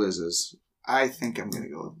mine or Liz's. I think I'm gonna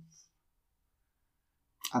go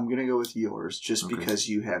with yours, just because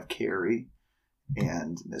you have Carrie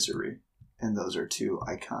and Misery. And those are two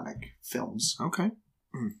iconic films. Okay.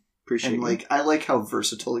 Appreciate it. I like how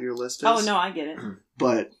versatile your list is. Oh, no, I get it.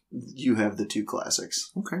 But you have the two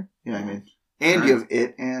classics. Okay. You know what I mean? And you have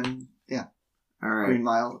It and, all right. Green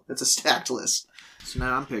Mile. That's a stacked list. So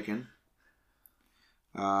now I'm picking.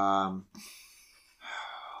 I'm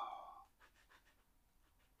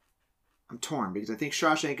torn because I think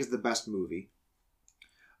Shawshank is the best movie.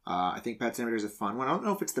 I think Pet Sematary is a fun one. I don't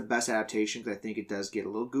know if it's the best adaptation because I think it does get a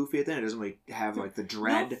little goofy at the end. It doesn't really have like the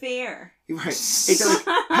dread. Not fair. Right. It does,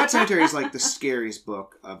 Pet Sematary is like the scariest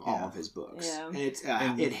book of all of his books. Yeah.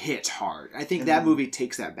 And it hits hard. I think that movie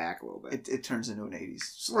takes that back a little bit. It turns into an 80s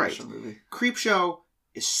slasher movie. Creepshow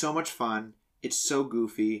is so much fun. It's so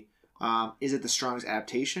goofy. Is it the strongest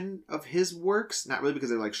adaptation of his works? Not really because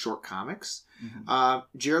they're like short comics.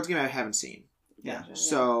 Mm-hmm. Gerald's Game I haven't seen. Yeah.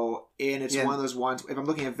 So, and it's one of those ones, if I'm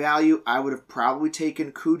looking at value, I would have probably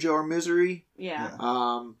taken Cujo or Misery. Yeah.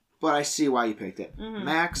 But I see why you picked it. Mm-hmm.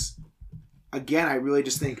 Max, again, I really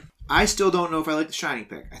just think, I still don't know if I like the Shining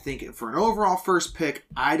pick. I think for an overall first pick,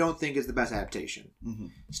 I don't think it's the best adaptation. Mm-hmm.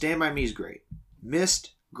 Stand By Me is great.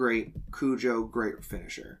 Mist, great. Cujo, great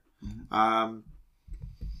finisher. Mm-hmm.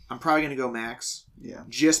 I'm probably going to go Max. Yeah.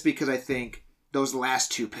 Just because I think those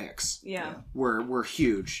last two picks were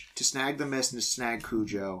huge. To snag the Mist and to snag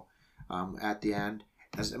Cujo at the end.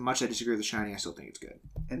 As much as I disagree with The Shining, I still think it's good.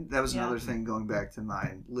 And that was another thing going back to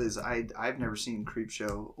mine. Liz, I've never seen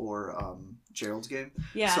Creepshow or Gerald's Game.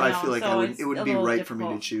 Yeah, so I feel like it wouldn't be right difficult for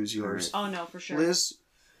me to choose yours. Oh, no, for sure. Liz?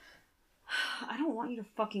 I don't want you to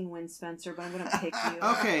fucking win, Spencer, but I'm going to pick you.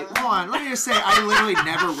 Okay, hold on. Let me just say, I literally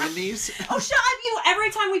never win these. Oh, shut up, you. Every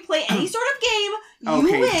time we play any sort of game,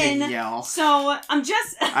 you win. Danielle. So, I'm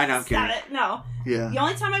just... I know, I'm kidding. No. Yeah. The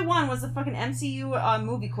only time I won was the fucking MCU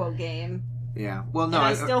movie quote game. Yeah. Well, no. And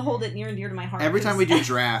I still hold it near and dear to my heart. Every time we do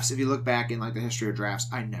drafts, if you look back in like the history of drafts,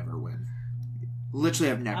 I never win.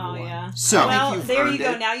 Literally, I've never won. Yeah. So, well, there you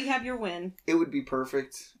go. Now you have your win. It would be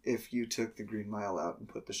perfect if you took the Green Mile out and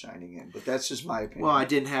put The Shining in, but that's just my opinion. Well, I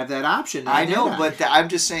didn't have that option. I know, but I'm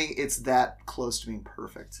just saying it's that close to being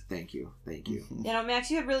perfect. Thank you. You know,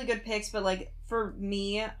 Max, you have really good picks, but like for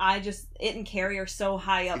me, It and Carrie are so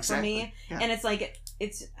high up for me, and it's like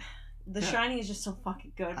The Shining is just so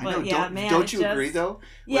fucking good. But don't you agree though?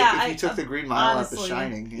 Yeah, like, if you took the Green Mile out, The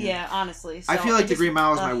Shining. Yeah, honestly. So I feel like the Green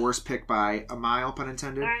Mile is my worst pick by a mile, pun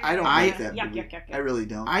intended. I don't like that movie. I really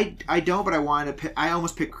don't. I don't, but I wanted to pick. I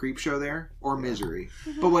almost picked Creepshow there or Misery.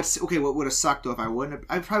 Mm-hmm. But what would have sucked though if I wouldn't have?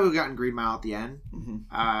 I probably would have gotten Green Mile at the end. Mm-hmm.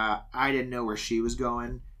 I didn't know where she was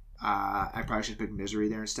going. I probably should pick Misery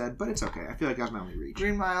there instead, but it's okay. I feel like that was my only reach.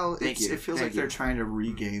 Green Mile, it feels like they're trying to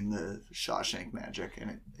regain the Shawshank magic,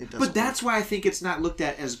 and it doesn't. But that's why I think it's not looked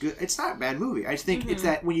at as good. It's not a bad movie. I just think it's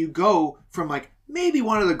that when you go from like maybe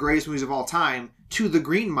one of the greatest movies of all time to the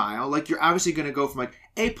Green Mile, like you're obviously going to go from like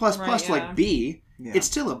A++ to like B. Yeah. It's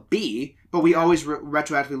still a B, but we always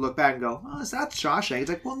retroactively look back and go, "Oh, is that Shawshank?" It's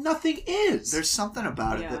like, well, nothing is. There's something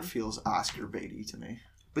about it that feels Oscar baity to me.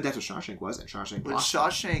 But that's what Shawshank was, and Shawshank But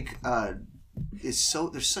Shawshank is so...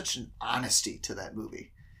 There's such an honesty to that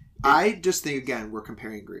movie. I just think, again, we're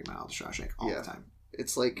comparing Green Mile to Shawshank all the time.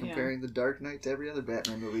 It's like comparing The Dark Knight to every other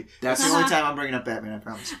Batman movie. That's the only time I'm bringing up Batman, I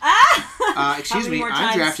promise. Excuse me,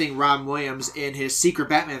 I'm drafting Robin Williams in his secret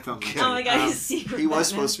Batman film. Oh my god, his secret He was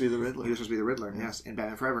supposed to be the Riddler. He was supposed to be the Riddler, yes, in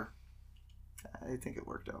Batman Forever. I think it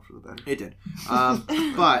worked out for the better. It did.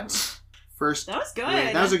 But... First, that was good.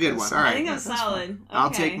 That was a good one. All right, I think that was solid. Okay. I'll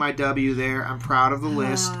take my W there. I'm proud of the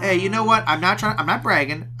list. Hey, you know what? I'm not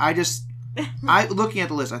bragging. Looking at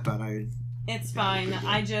the list, I thought I. It's fine.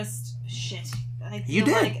 Shit. You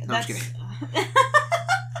did. Like no, I'm just kidding.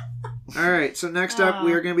 All right. So next up,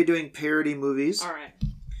 we are going to be doing parody movies. All right.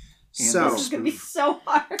 So this is going to be so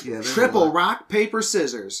hard. Yeah, triple rock, paper,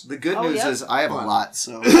 scissors. The good news is I have a lot,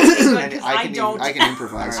 so Okay, good, I can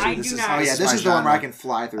improvise. I this do is, not. Oh yeah, this is the one where I can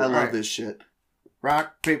fly through. I love this shit.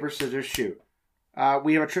 Rock, paper, scissors, shoot.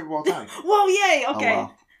 We have a triple tie. Whoa, yay, okay. Oh,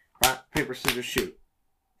 wow. Rock, paper, scissors, shoot.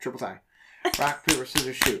 Triple tie. Rock, paper,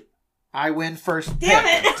 scissors, shoot. I win first Damn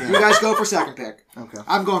pick. it! You guys go for second pick. Okay.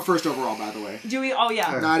 I'm going first overall, by the way. Do we? Oh,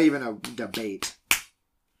 yeah. Not even a debate.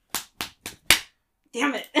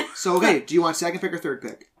 Damn it. So, okay, do you want second pick or third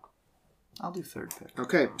pick? I'll do third pick.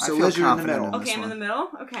 Okay, so I feel Liz, you're in the confident middle. in Okay, I'm in the middle?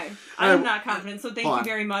 Okay. All I'm right. not confident, so thank Hold you on.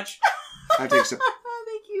 very much. I take some.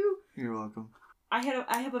 Thank you. You're welcome. I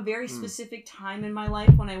have a very specific time in my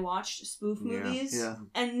life when I watched spoof movies, Yeah.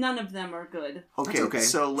 and none of them are good. Okay, That's okay.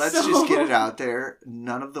 So let's just get it out there.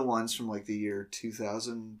 None of the ones from like the year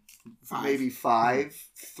 2005 maybe 5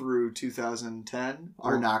 through 2010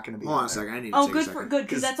 are not going to be. Hold on a second. I need to Oh, take good a second.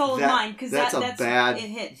 because that's all of that- mine. Because that's that's a bad- it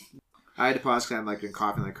hit. I had to pause because I've been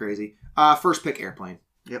coughing like crazy. First pick, Airplane.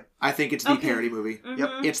 Yep. I think it's the Okay. parody movie.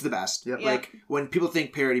 Mhm. It's the best. Yep. Like, when people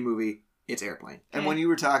think parody movie, it's Airplane. And when you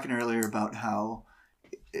were talking earlier about how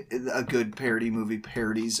a good parody movie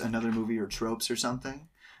parodies another movie or tropes or something,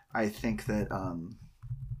 I think that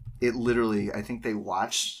it literally, I think they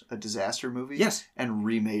watched a disaster movie Yes. and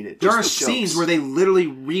remade it. There are just with scenes jokes. where they literally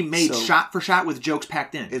remade So- shot for shot with jokes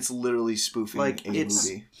packed in. It's literally spoofing Like, a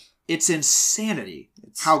movie. It's insanity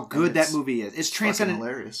It's, how good and that it's movie is. It's fucking transcendent.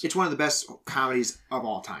 hilarious. It's one of the best comedies of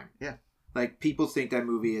all time. Yeah. Like, people think that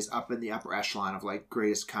movie is up in the upper echelon of, like,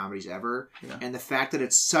 greatest comedies ever. Yeah. And the fact that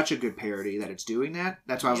it's such a good parody that it's doing that,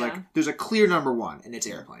 that's why I was Yeah. like, there's a clear number one, and it's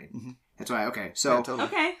Airplane. Mhm. That's why, okay. So, Yeah, totally.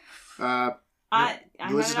 Okay. uh, I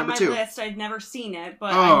Yours have is it on number my 2. list. I've never seen it,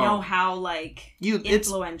 but Oh. I know how like it's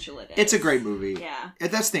influential it is. it's a great movie. Yeah. And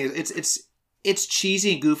that's the thing. It's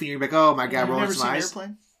cheesy and goofy, and you're like, oh my god, Yeah. You've rolling never some seen eyes.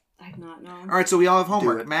 Airplane? I've not known. All right, so we all have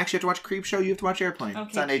homework. it. Max, you have to watch Creepshow. You have to watch Airplane. Okay,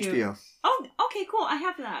 It's on cute. HBO. Oh, okay, cool. I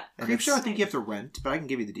have that. And Creepshow, I it's- think you have to rent, but I can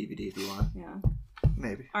give you the DVD if you want. Yeah.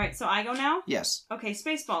 Maybe. All right, so I go now. Yes. Okay,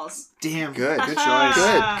 Spaceballs. Damn. Good. Good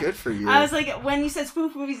choice. Good for you. I was like, when you said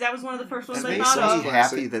spoof movies, that was one of the first ones That I makes thought sense. of. I'm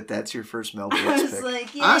happy that that's your first Mel I Brooks was pick.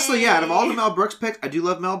 like, yay. Honestly, yeah, out of all the Mel Brooks picks, I do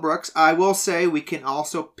love Mel Brooks. I will say we can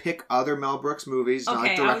also pick other Mel Brooks movies, not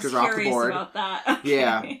like Okay, I was directors off the curious board. about that. Okay.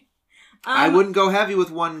 Yeah. I wouldn't go heavy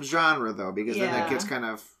with one genre, though, because then that Yeah. gets kind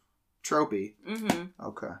of tropey. Mm-hmm.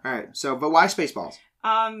 Okay. All right, so, but why Spaceballs?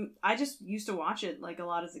 I just used to watch it like a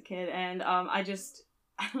lot as a kid, and I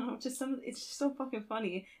don't know, it's just so fucking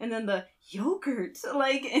funny. And then the yogurt,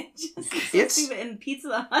 like, it's so stupid. And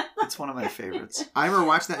Pizza Hut. It's one of my favorites. I remember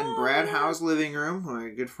watching that in Brad Howe's living room, one of my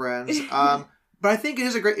good friends. But I think it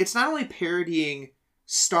is it's not only parodying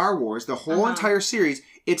Star Wars, the whole entire series,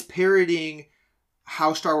 it's parodying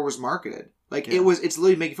how Star Wars was marketed. Like, Yeah. it's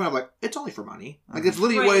literally making fun of, like, it's only for money. Like, that's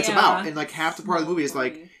literally what it's about. And, like, half the part of the movie is,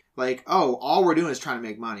 like, oh, all we're doing is trying to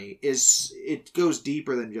make money. It goes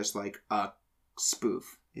deeper than just, like, a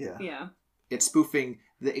spoof. Yeah. Yeah. It's spoofing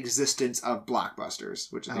the existence of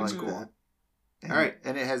blockbusters, which I think is cool. that. And, All right.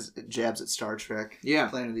 And it has jabs at Star Trek. Yeah.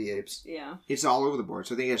 Planet of the Apes. Yeah. It's all over the board.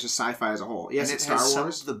 So I think it's just sci-fi as a whole. Yes, and it's it Star has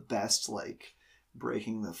Wars. some of the best, like,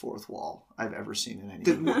 breaking the fourth wall I've ever seen in any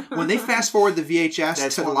movie. When they fast forward the VHS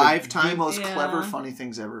That's to the one live of time, the most Yeah. clever, funny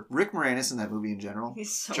things ever. Rick Moranis in that movie in general.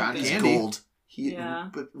 He's so John good. is Candy. gold. Yeah.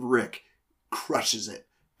 But Rick crushes it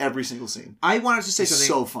every single scene. I wanted to say It's something.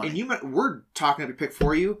 so funny. And we're talking to pick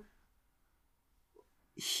for you.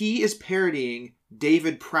 He is parodying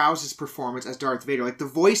David Prowse's performance as Darth Vader. Like, the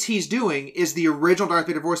voice he's doing is the original Darth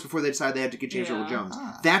Vader voice before they decided they had to get James Earl Jones.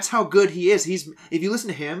 Ah. That's how good he is. If you listen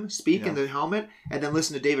to him speak Yeah. in the helmet and then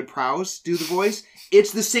listen to David Prowse do the voice,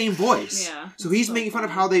 it's the same voice. Yeah. So he's So making fun of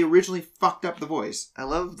funny. how they originally fucked up the voice. I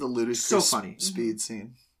love the ludicrous So funny. speed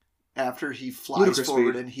scene. After he flies Ludicrous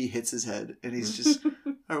forward speed. and he hits his head, and he's just,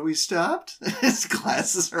 "Are we stopped?" His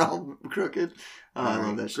glasses are all crooked. Oh, I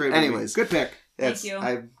love that shit. Great movie. Anyways, good pick. that's, you.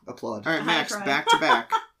 I applaud. All right, Max, High back to back.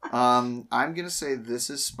 I'm gonna say this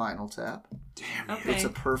is Spinal Tap. Damn. Okay. It's a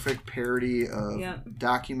perfect parody of Yep.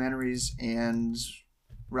 documentaries and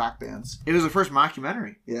rock bands. It was the first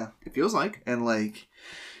mockumentary. Yeah, It feels like. and like,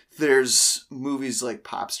 there's movies like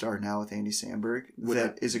Pop Star now with Andy Samberg With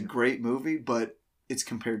that that- is a great movie, but it's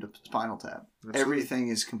compared to Spinal Tap. Absolutely. Everything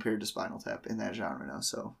is compared to Spinal Tap in that genre now.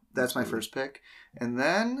 So that's my first pick. And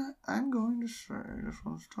then I'm going to say, this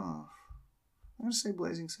one's tough. I'm going to say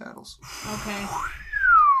Blazing Saddles. Okay.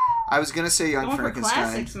 I was going to say Young Going for Frankenstein.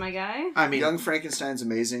 classics, my guy. I mean, Young Frankenstein's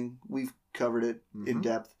amazing. We've covered it in Mhm.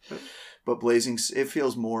 depth. But Blazing, it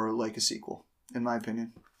feels more like a sequel, in my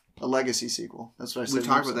opinion. A legacy sequel. That's what I said. we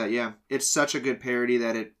talked about that, yeah. It's such a good parody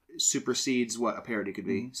that supersedes what a parody could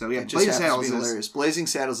be. So yeah, it just Blazing happens Saddles to be is hilarious. Blazing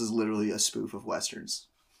Saddles is literally a spoof of westerns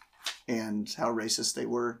and how racist they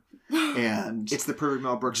were, and it's the perfect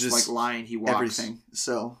Mel Brooks like line he walks. Everything.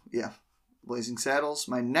 So yeah, Blazing Saddles.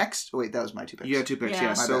 My next. Oh, wait, that was my 2 picks. You had 2 picks,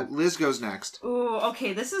 yeah. So Liz goes next. Ooh,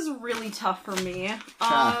 okay. This is really tough for me.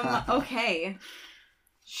 Okay.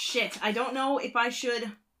 Shit. I don't know if I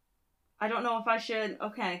should.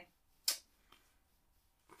 Okay.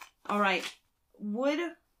 All right. Would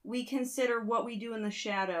we consider What We Do in the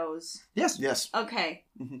Shadows? Yes. Yes. Okay.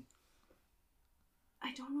 Mm-hmm.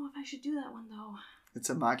 I don't know if I should do that one though. It's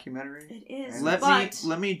a mockumentary. It is.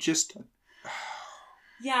 Let me just.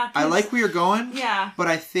 Yeah. I like where you're going. Yeah. But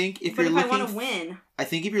I think if I want to win, I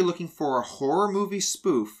think if you're looking for a horror movie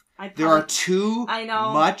spoof, there are 2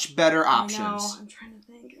 much better options. I know. I'm trying to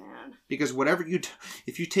think, man. Because whatever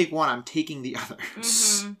if you take one, I'm taking the other.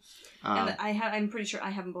 Mm-hmm. And I'm pretty sure I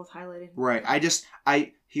have them both highlighted. Right.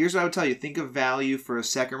 Here's what I would tell you. Think of value for a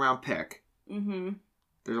second round pick. Mm-hmm.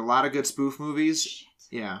 There's a lot of good spoof movies. Shit.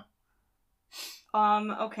 Yeah.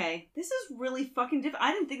 Okay. This is really fucking different.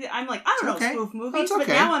 I didn't think that. I'm like, I don't know spoof movies, but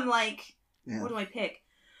now I'm like, what do I pick?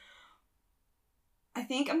 I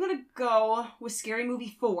think I'm gonna go with Scary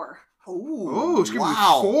Movie 4. Oh, Scary Movie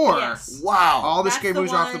 4. Yes. Wow. All the scary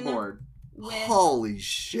movies are off the board. With, holy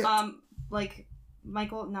shit. Like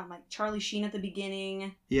Charlie Sheen at the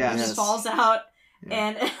beginning. Yes. He falls out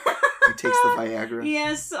and he takes the Viagra.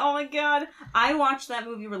 Yes. Oh my god. I watched that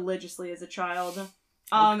movie religiously as a child.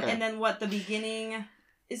 And then the beginning,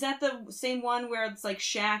 is that the same one where it's like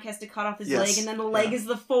Shaq has to cut off his leg and then the leg is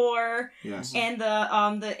the 4? Yes. And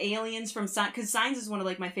the aliens from Signs, because Signs is one of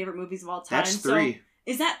like my favorite movies of all time. That's 3. So,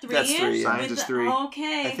 is that 3? That's 3. Yeah. Signs is 3.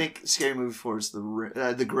 Okay. I think Scary Movie 4 is the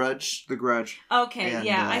Grudge. The Grudge. Okay. And,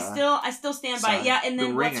 yeah. I still stand by it. Yeah. And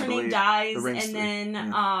then what's her name dies, and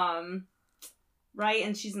then right,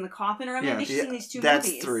 and she's in the coffin or something. I think she's in these 2 movies.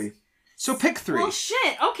 That's 3. So pick 3. Well,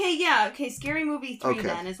 shit. Okay, yeah. Okay, Scary Movie 3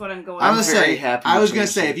 then is what I'm going. I was gonna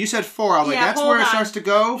say if you said 4, I was like, that's where it starts to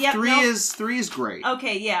go. Yep, 3 is great.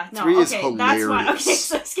 Okay, yeah, no, 3 is okay, hilarious. that's why. Okay,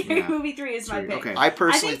 so Scary Movie 3 is my pick. Okay. I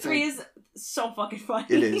personally think 3 is so fucking funny.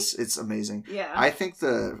 It is. It's amazing. Yeah. I think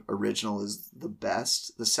the original is the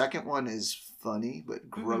best. The second one is funny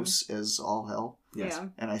but gross as all hell. Yes. Yeah.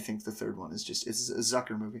 And I think the third one is it's a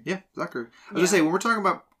Zucker movie. Yeah, Zucker. I was gonna say when we're talking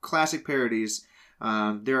about classic parodies.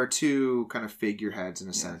 There are 2 kind of figureheads in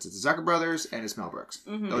a sense. It's the Zucker Brothers and it's Mel Brooks.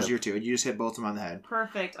 Mm-hmm. Those are your 2, and you just hit both of them on the head.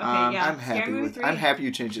 Perfect. Okay, yeah. I'm happy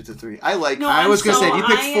you changed it to 3. I was gonna say if you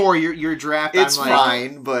pick 4, your draft. It's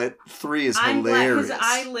fine, but 3 is hilarious.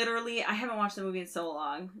 I'm glad because I haven't watched the movie in so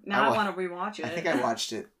long. Now I want to rewatch it. I think I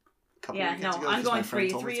watched it. I'm going 3.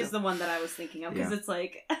 3 is the one that I was thinking of because it's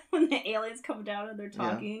like when the aliens come down and they're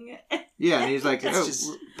talking. Yeah, and he's like, look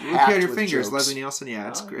at your fingers, jokes. Leslie Nielsen. Yeah,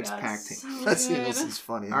 it's packed. So Leslie Nielsen's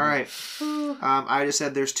funny. All right. I just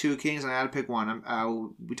said there's 2 kings, and I had to pick one.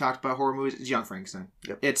 We talked about horror movies. It's Young Frankenstein.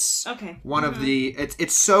 Yep. It's one of the.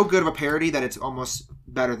 It's so good of a parody that it's almost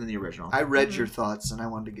better than the original. I read your thoughts, and I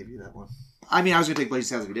wanted to give you that one. I mean, I was going to take Blazing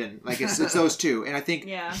Saddles if we didn't. Like, it's those 2. And I think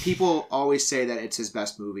people always say that it's his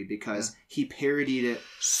best movie because he parodied it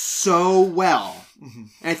so well. Mm-hmm.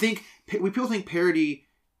 And I think when people think parody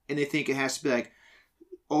and they think it has to be like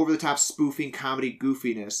over-the-top spoofing comedy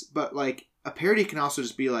goofiness. But, like, a parody can also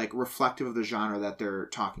just be, like, reflective of the genre that they're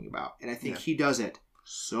talking about. And I think he does it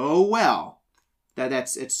so well that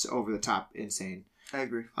it's over-the-top insane. I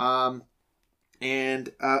agree.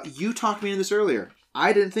 And you talked me into this earlier.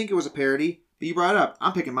 I didn't think it was a parody, but you brought it up.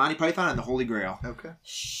 I'm picking Monty Python and the Holy Grail. Okay.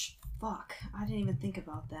 Shh, fuck. I didn't even think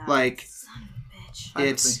about that. Like, son of a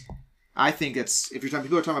bitch. I think it's, if you're talking,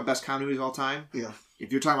 people are talking about best comedy movies of all time. Yeah.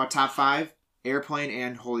 If you're talking about top 5, Airplane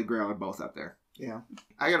and Holy Grail are both up there. Yeah.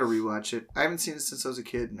 I gotta rewatch it. I haven't seen it since I was a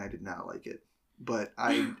kid, and I did not like it. But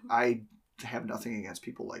I have nothing against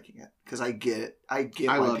people liking it. Because I get it. I get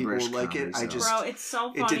why people like it. So. Bro, it's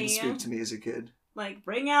so funny. It didn't speak to me as a kid. Like,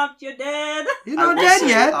 bring out your dead. You're not dead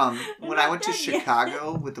yet. When I went to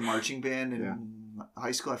Chicago with the marching band in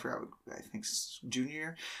high school, I think junior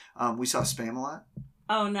year, we saw Spamalot.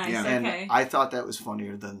 Oh, nice. Yeah. Okay. And I thought that was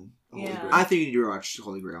funnier than Holy Grail. I think you need to watch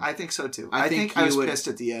Holy Grail. I think so too. I think I was pissed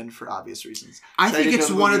at the end for obvious reasons. I think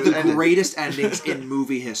it's one of the greatest endings in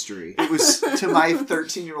movie history. It was, to my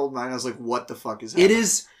 13-year-old mind, I was like, what the fuck is happening? It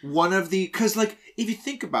is one of the, because like, if you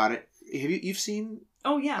think about it, you've seen?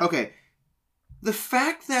 Oh, yeah. Okay. The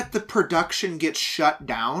fact that the production gets shut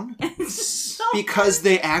down because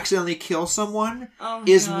they accidentally kill someone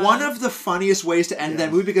is one of the funniest ways to end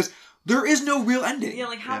that movie because there is no real ending. Yeah,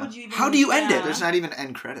 like how would you even... How do you end it? There's not even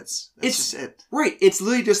end credits. That's just it. Right. It's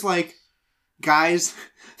literally just like, guys,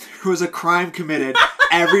 there was a crime committed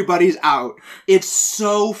everybody's out. It's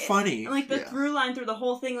so funny. Like the through line through the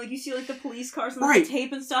whole thing, like you see like the police cars and like, the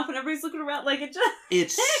tape and stuff, and everybody's looking around. Like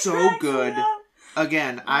it's so good.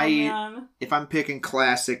 Again, if I'm picking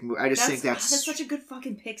classic, I just think that's such a good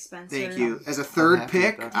fucking pick, Spencer. Thank you. As a third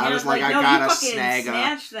pick, I was like, I gotta snag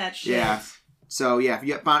that shit. Yeah. So if you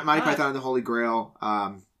get Monty Python and the Holy Grail,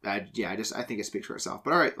 I think it speaks for itself.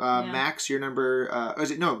 But all right, Max, your number.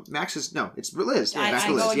 Is it no? Max is no. It's Liz. Yeah, I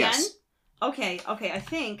go again. Yes. Okay. I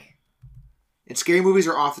think. And scary movies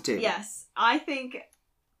are off the table. Yes, I think.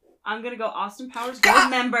 I'm gonna go Austin Powers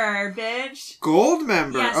Gold Member, bitch. Gold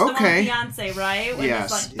Member, yes, okay. The one with Beyonce, right? When yes.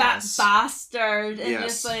 It's like, that bastard. And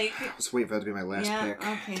just like... I was waiting for that to be my last pick.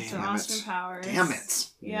 Okay, so Austin Powers. Damn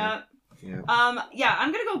it. Yep. Yeah.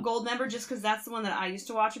 I'm gonna go Gold Member just because that's the one that I used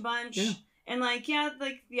to watch a bunch. Yeah. And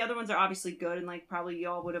the other ones are obviously good, and probably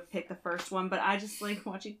y'all would have picked the first one, but I just like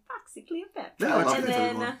watching Foxy Cleopatra. Yeah,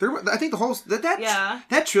 I think the whole...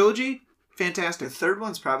 That trilogy... Fantastic. The third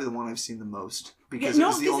one's probably the one I've seen the most because it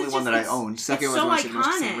was the only one that I owned. Second one's so one I've seen most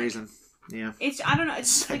for the same reason. Yeah. I don't know.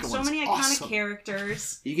 It's like so many iconic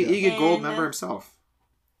characters. You get Gold Member himself.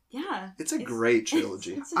 Yeah. It's a great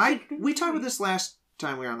trilogy. We talked about this last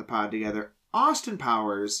time we were on the pod together. Austin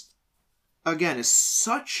Powers, again, is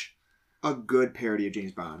such a good parody of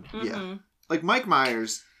James Bond. Mm-hmm. Yeah. Like Mike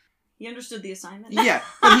Myers. He understood the assignment. Yeah,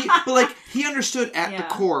 but he understood at the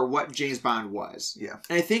core what James Bond was. Yeah,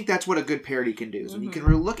 and I think that's what a good parody can do. Is when you can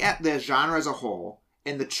look at the genre as a whole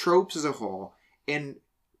and the tropes as a whole, and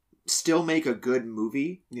still make a good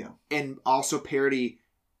movie. Yeah, and also parody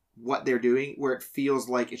what they're doing, where it feels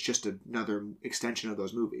like it's just another extension of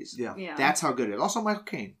those movies. Yeah, that's how good it is. Also, Michael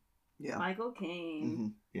Caine. Yeah, Michael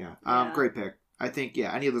Caine. Mm-hmm. Yeah, great pick. I think,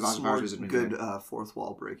 any of those Austin Powers movies have been good. Fourth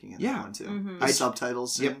wall breaking in that one, too. Mm-hmm. The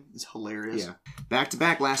subtitles is hilarious. Yeah. Back to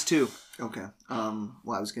back, last two. Okay. Well,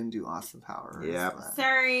 I was going to do Austin Powers. Yeah.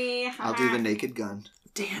 Sorry. I'll do The Naked Gun.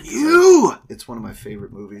 Damn you! It's one of my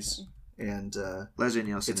favorite movies. And Leslie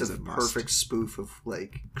Nielsen it's a perfect spoof of,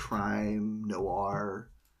 crime, noir,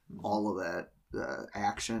 all of that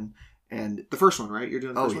action. And the first one, right? You're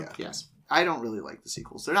doing the first one? Yes. I don't really like the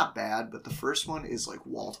sequels. They're not bad, but the first one is,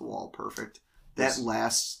 wall-to-wall perfect. That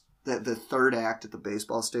the third act at the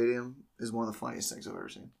baseball stadium is one of the funniest things I've ever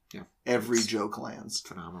seen. Yeah. Every joke lands.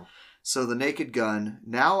 Phenomenal. So The Naked Gun,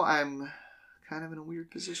 now I'm kind of in a weird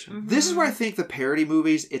position. Mm-hmm. This is where I think the parody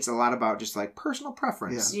movies, it's a lot about just personal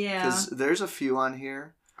preference. Yeah. Because there's a few on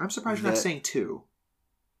here. I'm surprised you're not saying two.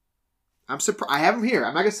 I have them here.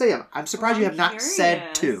 I'm not going to say them. I'm surprised you have not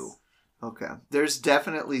said two. Okay. There's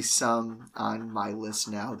definitely some on my list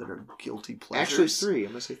now that are guilty pleasures. Actually, three.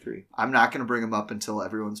 I'm going to say three. I'm not going to bring them up until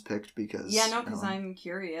everyone's picked because... Yeah, no, because I'm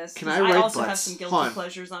curious. Can I also have some guilty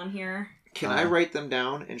pleasures on here. Can I write them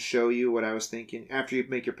down and show you what I was thinking after you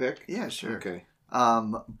make your pick? Yeah, sure. Okay.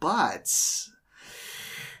 But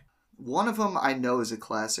one of them I know is a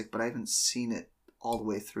classic, but I haven't seen it all the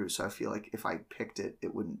way through, so I feel like if I picked it,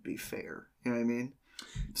 it wouldn't be fair. You know what I mean?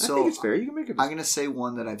 So I think it's fair. You can make it. I'm gonna say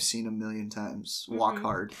one that I've seen a million times. Walk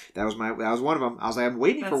Hard. That was one of them. I was like, I'm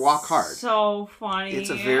waiting for Walk Hard. So funny. It's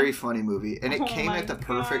a very funny movie, and it came at the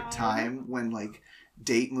perfect time when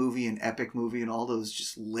date movie and epic movie and all those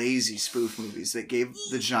just lazy spoof movies that gave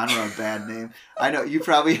the genre a bad name. I know you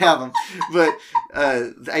probably have them, but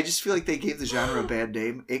I just feel like they gave the genre a bad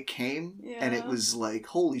name. It came and it was like,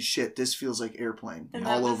 holy shit, this feels like Airplane and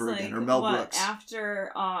all over again. Or Mel Brooks.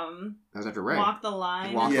 After that was after Ray. Walk the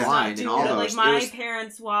Line. Walk the Line and all those. My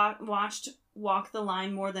parents watched Walk the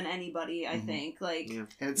Line more than anybody, I think.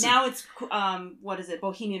 Now it's what is it,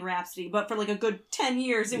 Bohemian Rhapsody, but for a good 10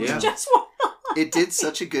 years it was just Walk the Line. It did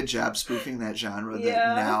such a good job spoofing that genre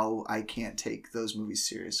that now I can't take those movies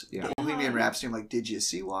serious. Bohemian Rhapsody, I'm like, did you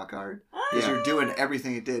see Walk Hard? Because you're doing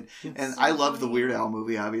everything it did. And I love the Weird Al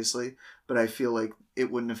movie, obviously, but I feel like it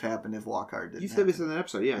wouldn't have happened if Walk Hard didn't. You said this in an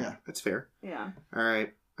episode, yeah. That's fair. Yeah. All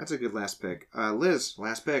right. That's a good last pick. Liz,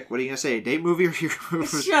 last pick. What are you going to say? Date movie or your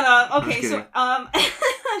movie? Shut up. Okay, so,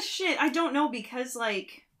 shit, I don't know because, I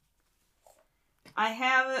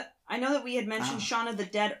know that we had mentioned Shaun of the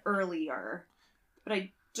Dead earlier, but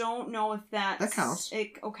I don't know if that counts.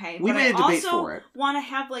 Okay. We made a debate for it. I also want to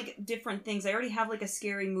have, different things. I already have, a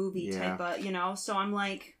scary movie type of, so I'm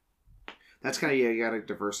like... That's kind of, you gotta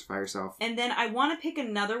diversify yourself. And then I want to pick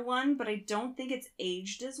another one, but I don't think it's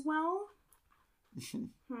aged as well.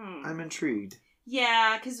 I'm intrigued.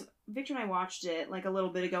 Yeah, because Victor and I watched it a little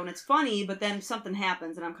bit ago, and it's funny, but then something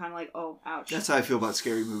happens, and I'm kind of like, oh, ouch. That's how I feel about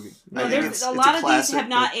Scary Movie. No, there's a lot of these have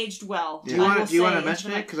not aged well. Do you want to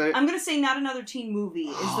mention it? I'm going to say Not Another Teen Movie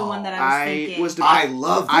is the one that I was thinking. I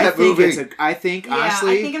love that movie. I think,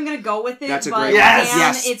 honestly... I think I'm going to go with it. That's a but great one.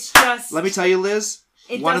 Yes! It's just... Let me tell you, Liz...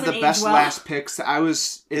 one of the best last picks.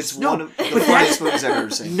 It's one of the funniest movies I've ever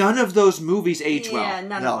seen. None of those movies age well. Yeah,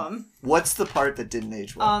 none of them. What's the part that didn't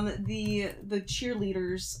age well? The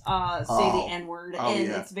cheerleaders say the N-word,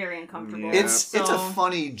 and it's very uncomfortable. Yeah. It's a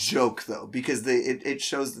funny joke though, because it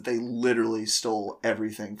shows that they literally stole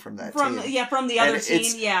everything from that team. Yeah, from the other team.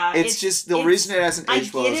 It's just the reason it hasn't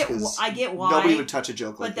aged well is because I get why nobody would touch a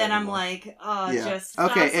joke like that. But then anymore. I'm like, just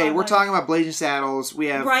okay. Hey, we're talking about Blazing Saddles. We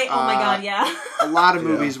have right. Oh my god, yeah. a lot of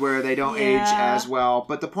movies where they don't age as well.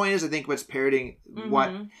 But the point is, I think what's parodying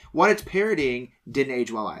what it's parodying didn't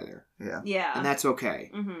age well either. Yeah. And that's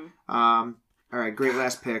okay. All right, great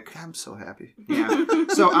last pick. I'm so happy. Yeah.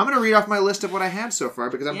 So I'm going to read off my list of what I had so far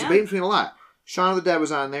because I'm debating between a lot. Shaun of the Dead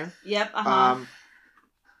was on there. Yep.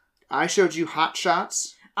 I showed you Hot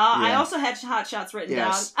Shots. I also had Hot Shots written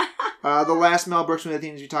down. The last Mel Brooks movie, the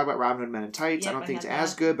things you talk about, Robin Hood Men in Tights. I don't think it's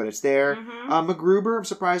as good, but it's there. MacGruber, I'm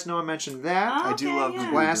surprised no one mentioned that. Oh, I do love MacGruber.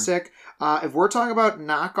 Classic. If we're talking about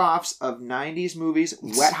knockoffs of 90s movies,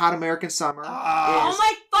 Wet Hot American Summer. Oh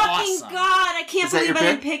my fucking god! I can't believe I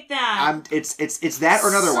didn't pick that. It's that or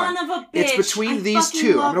another one. Son of a bitch. It's between these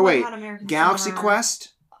two. I'm going to wait. Galaxy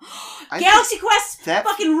Quest. Galaxy Quest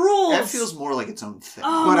fucking rules. That feels more like its own thing.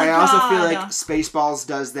 Oh but my I also God. feel like Spaceballs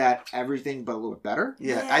does that everything but a little bit better.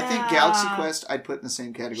 Yeah, I think Galaxy Quest I'd put in the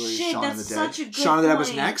same category as Shaun of the Dead. Such a good Shaun of the Dead was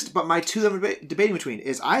point. next, but my two that I'm debating between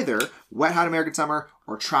is either Wet Hot American Summer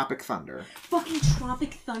or Tropic Thunder. Fucking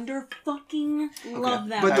Tropic Thunder. Fucking love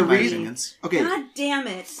that. But the movie. reason, God damn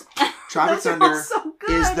it. Tropic Thunder so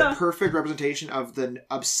is the perfect representation of the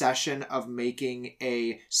obsession of making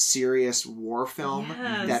a serious war film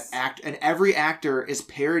and every actor is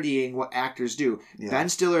parodying what actors do. Yeah. Ben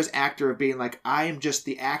Stiller's actor of being like, I am just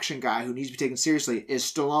the action guy who needs to be taken seriously is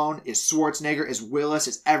Stallone, is Schwarzenegger, is Willis,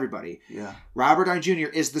 is everybody. Yeah. Robert Downey Jr.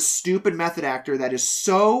 is the stupid method actor that is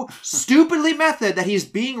so stupidly method that he's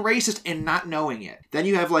being racist and not knowing it. Then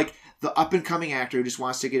you have like the up and coming actor who just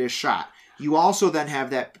wants to get his shot. You also then have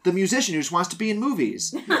the musician who just wants to be in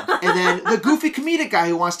movies. Yeah. And then the goofy comedic guy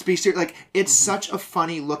who wants to be serious. Like, it's such a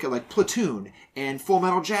funny look at, like, Platoon and Full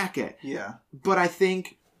Metal Jacket. Yeah. But I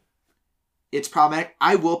think it's problematic.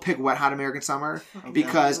 I will pick Wet Hot American Summer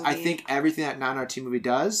because I think everything that non-RT movie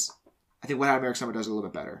does, I think Wet Hot American Summer does a little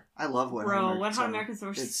bit better. I love Wet Hot American Summer. Wet Hot American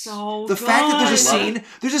Summer is so the good. Fact that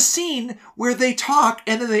there's a scene where they talk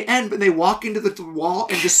and then they end and they walk into the wall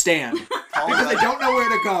and just stand. Because they don't know where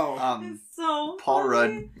to go. It's so Paul funny.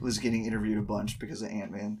 Rudd was getting interviewed a bunch because of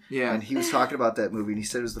Ant-Man. Yeah. And he was talking about that movie and he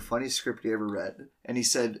said it was the funniest script he ever read. And he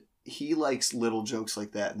said he likes little jokes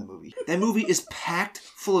like that in the movie. That movie is packed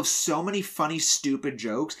full of so many funny, stupid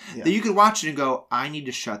jokes that you can watch it and go, I need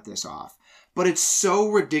to shut this off. But it's so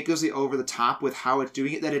ridiculously over the top with how it's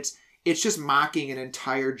doing it that it's just mocking an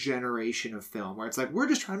entire generation of film where it's like, we're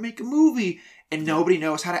just trying to make a movie and nobody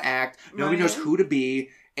knows how to act. Nobody knows who to be.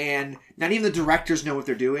 And not even the directors know what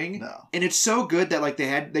they're doing. No. And it's so good that like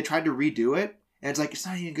they tried to redo it. And it's like, it's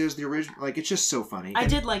not even good as the original. Like, it's just so funny. I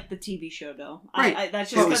did like the TV show, though. Right. That's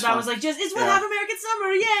just because I was like, it's Wet Hot American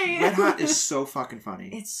Summer, yay! Red Hot is so fucking funny.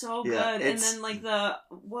 It's so good. And then, like,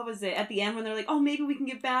 what was it? At the end when they're like, oh, maybe we can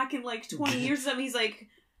get back in, like, 20 years or something. He's like,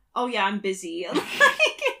 oh, yeah, I'm busy. Like,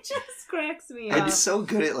 it just cracks me up. It's so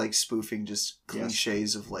good at, like, spoofing just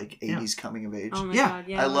cliches of, like, 80s coming of age. Oh, my God,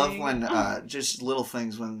 yeah. I love when, just little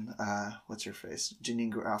things when, what's her face?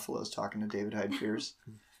 Janine Garofalo's talking to David Hyde Pierce.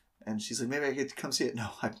 And she's like, maybe I could come see it. No,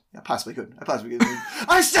 I possibly couldn't.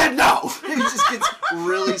 I said no! It just gets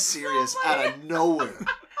really serious out of nowhere.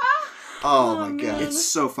 Oh my God. It's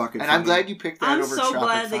so fucking funny. And I'm glad you picked that over Tropic Thunder. I'm so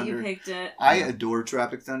glad that you picked it. I adore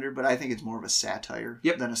Tropic Thunder, but I think it's more of a satire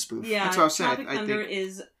than a spoof. Yeah, that's what I was saying. Tropic Thunder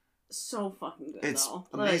is so fucking good, it's though.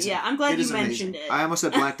 amazing. Yeah, I'm glad you mentioned it. I almost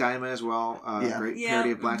said Black Diamond as well. Great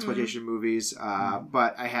parody of blaxploitation movies.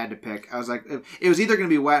 But I had to pick. I was like, it was either going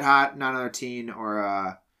to be Wet Hot, Not Another Teen,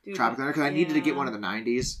 or Tropic Thunder, because I needed to get one of the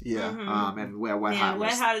 90s. Yeah. And Wet Hot.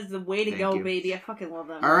 Wet Hot is the way to go, baby. I fucking love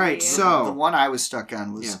that movie. All right, so the one I was stuck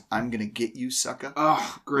on was I'm Gonna Get You, Sucka.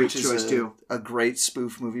 Oh, great choice too. A great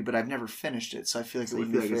spoof movie, but I've never finished it, so I feel like it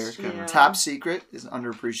wouldn't be fair. Yeah. Top Secret is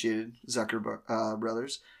underappreciated. Zucker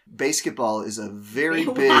brothers. Basketball is a very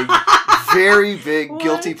big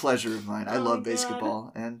guilty pleasure of mine. I love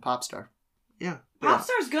basketball and Popstar. Yeah.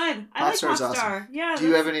 Popstar's good. I like Popstar. Awesome. Yeah. Do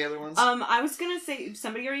you have any other ones? I was gonna say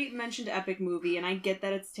somebody already mentioned Epic Movie, and I get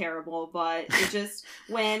that it's terrible, but it just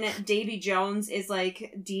when Davy Jones is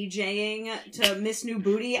like DJing to Miss New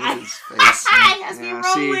Booty, it has me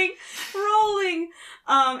rolling.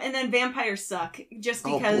 And then Vampires Suck, just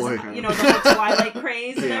because the whole Twilight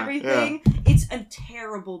craze and everything. a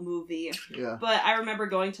terrible movie. Yeah. But I remember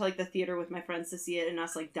going to like the theater with my friends to see it and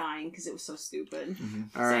us like dying because it was so stupid.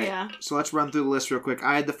 All right. Yeah. So let's run through the list real quick.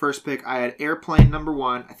 I had the first pick. I had Airplane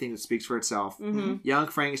 #1. I think it speaks for itself. Young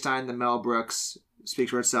Frankenstein, the Mel Brooks,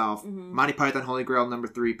 speaks for itself. Monty Python Holy Grail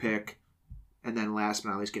 #3 pick. And then last but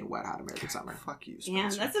not least, Getting Wet Hot American Summer. Fuck you,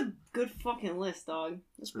 Spencer. Yeah, that's a good fucking list, dog.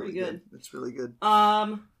 That's pretty good. It's really good.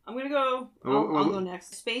 I'm gonna go. I'll go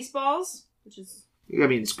next. Spaceballs, which is. I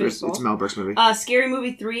mean, it's a Mel Brooks movie. Scary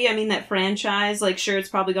Movie 3. I mean, that franchise. Like, sure, it's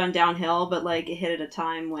probably gone downhill, but like, it hit at a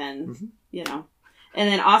time when you know. And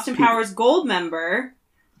then Austin Powers Goldmember.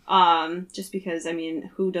 Just because, I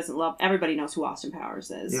mean, who doesn't love... Everybody knows who Austin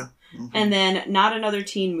Powers is. Yeah. And then Not Another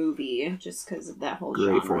Teen Movie, just because of that whole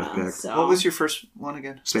genre. Great fourth pick. So. What was your first one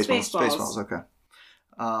again? Spaceballs. Okay.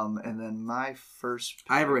 And then my first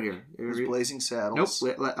pick I have it right here. was Blazing Saddles.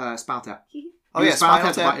 Nope. Spinal Tap. Oh, yeah,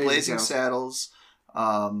 Spinal Tap, Blazing Saddles.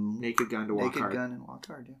 Naked Gun to Walk Hard. Naked Gun and Walk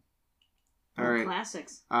Hard, yeah. All right.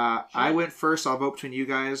 Classics. I went first. I'll vote between you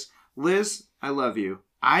guys. Liz, I love you.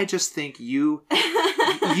 I just think you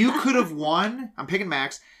could have won. I'm picking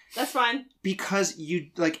Max. That's fine. Because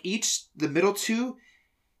you, like, the middle two,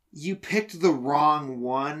 you picked the wrong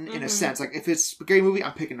one in a sense. Like, if it's a scary movie,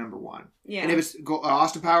 I'm picking #1. Yeah. And if it's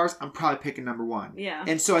Austin Powers, I'm probably picking '1. Yeah.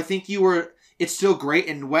 And so I think it's still great,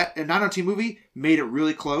 and Not Another Teen Movie made it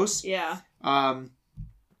really close. Yeah.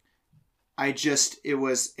 It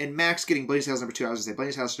was, and Max getting Blazing Saddles #2, I was going to say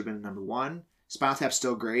Blazing Saddles should have been #1. Spinal Tap's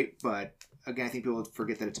still great, but again, I think people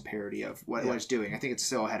forget that it's a parody of what it's doing. I think it's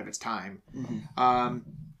still ahead of its time.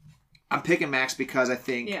 I'm picking Max because I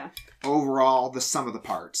think overall the sum of the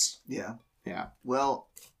parts. Yeah. Yeah. Well,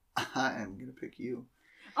 I am going to pick you.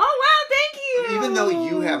 Oh, wow, thank you! Even though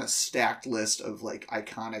you have a stacked list of, like,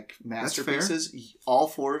 iconic masterpieces, all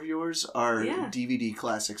 4 of yours are DVD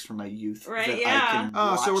classics from my youth. Right, that I can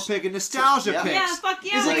watch. So we're picking nostalgia picks. Yeah, fuck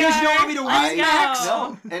yeah. Is it because you don't want me to win, Max?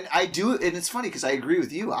 No, and I do, and it's funny because I agree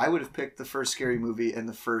with you. I would have picked the first Scary Movie and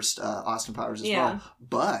the first Austin Powers as well.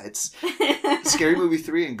 But Scary Movie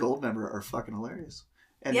 3 and Goldmember are fucking hilarious.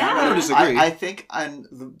 And I don't disagree. I think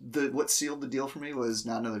what sealed the deal for me was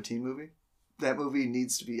Not Another Teen Movie. That movie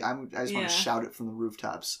needs to be... I just want to shout it from the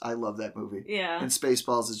rooftops. I love that movie. Yeah. And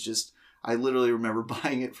Spaceballs is just... I literally remember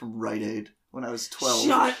buying it from Rite Aid when I was 12.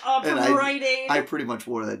 Shut up, from Rite Aid. I pretty much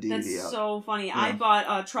wore that DVD That's out. so funny. Yeah. I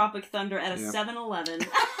bought Tropic Thunder at a 7-Eleven.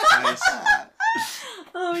 Nice.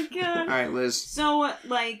 Oh my god. All right, Liz. So,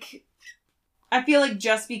 like... I feel like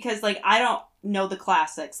just because, like, I don't know the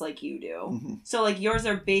classics like you do. So, like, yours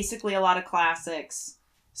are basically a lot of classics...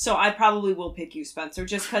 So I probably will pick you, Spencer,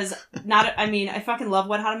 just because I fucking love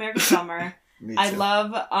Wet Hot American Summer. Me too. I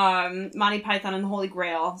love Monty Python and the Holy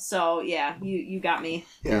Grail. So yeah, you got me.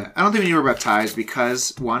 Yeah. I don't think we knew about ties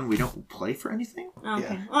because, one, we don't play for anything. Okay.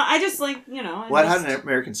 Yeah. Well, I just like, you know. Wet Hot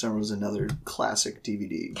American Summer was another classic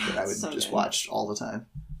DVD that I would just watch all the time.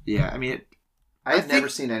 Yeah, I mean, I had never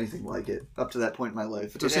seen anything like it up to that point in my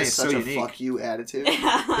life. It has such a fuck you attitude.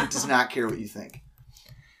 It does not care what you think.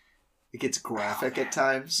 It gets graphic at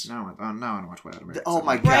times. No, I want to watch Wet Hot American Oh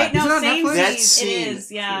my god! Right? No, is it on Netflix? That scene, it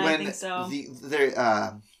is. Yeah, when I think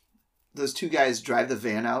so. Those 2 guys drive the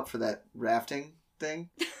van out for that rafting thing,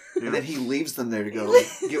 and then he leaves them there to go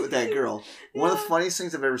get with that girl. One of the funniest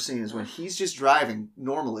things I've ever seen is when he's just driving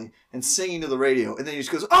normally and singing to the radio, and then he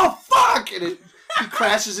just goes, "Oh fuck!" and he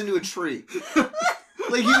crashes into a tree.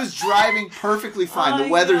 Like he was driving perfectly fine. The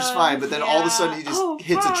weather's fine, but then all of a sudden he just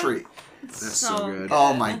hits a tree. That's so good.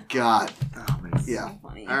 Oh my god. Oh man. Yeah. So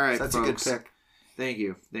funny. All right, that's folks. a good pick. Thank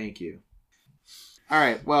you. All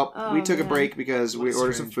right. Well, we took a break because we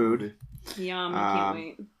ordered some food. Yum! I can't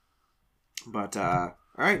wait. But all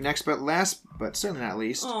right. Next, but last, but certainly not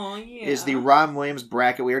least, is the Robin Williams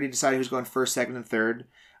bracket. We already decided who's going first, second, and third.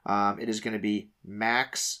 It is going to be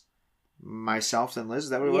Max, myself, and Liz.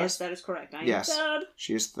 Is that what it was? Yes, that is correct. I am third.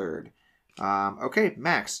 She is third. Okay,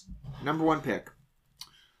 Max, #1 pick.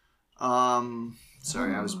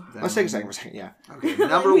 Sorry, I was... Let's take a second. Yeah. Okay,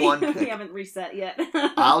 #1 pick. We haven't reset yet.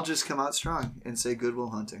 I'll just come out strong and say Good Will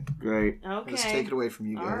Hunting. Great. Okay. Let's take it away from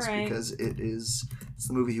you guys because it's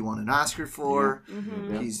the movie he won an Oscar for. Yeah.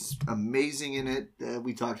 Mm-hmm. He's amazing in it.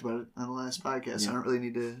 We talked about it on the last podcast. I don't really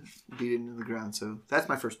need to beat it into the ground. So that's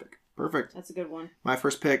my first pick. Perfect. That's a good one. My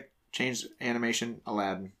first pick, changed animation,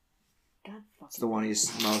 Aladdin. God fucking. It's the one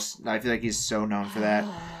he's most... I feel like he's so known for that.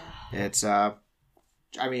 It's...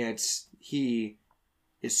 he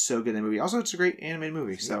is so good in the movie. Also, it's a great animated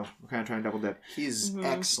movie, so we're kind of trying to double dip. He's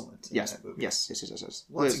excellent in that movie. Yes.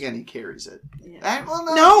 Once again, he carries it. Yeah.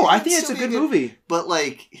 I think it's a good movie. But,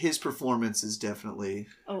 like, his performance is definitely...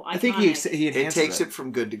 Oh, I think he enhances it takes it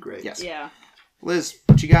from good to great. Yes. Yeah. Liz,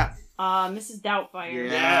 what you got? Mrs. Doubtfire.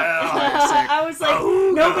 Yeah. I was like,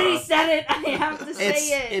 nobody said it. I have to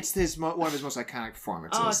say it. It's one of his most iconic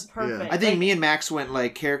performances. Oh, it's perfect. Yeah. I think me and Max went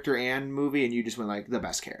like character and movie, and you just went like the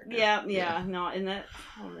best character. Yeah. No, and that.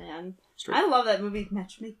 Oh man, I love that movie.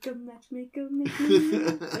 Matchmaker.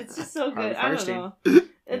 It's just so good. I don't know.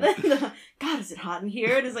 And then God, is it hot in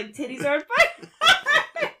here? And it's like titties are on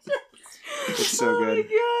fire. It's so good. Oh my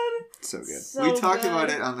god. So good. So we talked about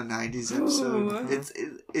it on the 90s episode.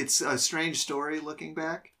 It's a strange story looking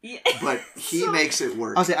back, but he makes it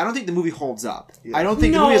work. I'll say, I don't think the movie holds up. Yeah. I don't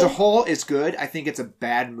think the movie as a whole is good. I think it's a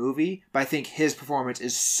bad movie, but I think his performance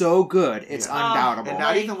is so good, it's undoubtable. And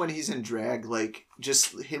not even when he's in drag, like,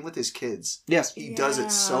 just him with his kids. Yes. He does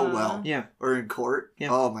it so well. Yeah. Or in court. Yeah.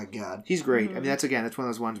 Oh my god. He's great. I mean, that's one of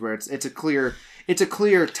those ones where it's a clear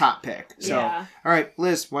top pick. So, all right,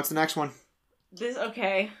 Liz, what's the next one?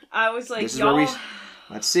 Okay. I was like, this is y'all.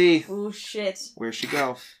 Let's see. Oh shit. Where'd she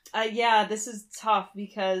go? This is tough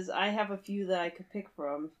because I have a few that I could pick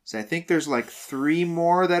from. So I think there's like 3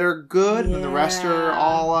 more that are good, and the rest are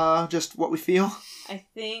all just what we feel. I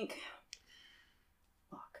think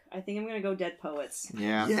I'm gonna go Dead Poets.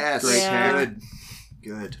 Yeah. Yes. Great pick.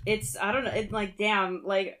 Good. It's I don't know. It's like damn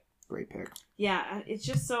like. Great pick. Yeah, it's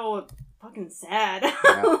just so fucking sad.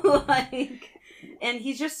 Yeah. And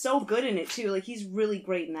he's just so good in it too. Like he's really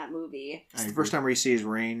great in that movie. It's the first time where you see his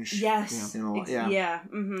range. Yes. Yeah.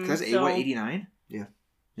 Mm-hmm. Because 89? Yeah.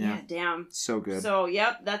 Yeah. Damn. So good. So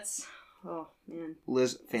that's. Oh man.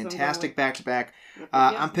 Liz, fantastic back to back.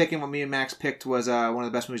 I'm picking what me and Max picked was one of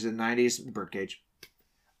the best movies of the 90s, The Birdcage.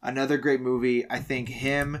 Another great movie. I think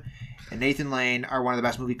him and Nathan Lane are one of the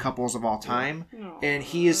best movie couples of all time. Yeah. And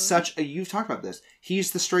he is such a... You've talked about this. He's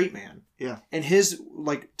the straight man. Yeah. And his,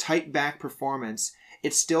 like, tight back performance,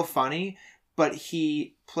 it's still funny, but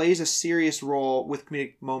he plays a serious role with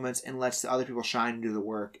comedic moments and lets the other people shine and do the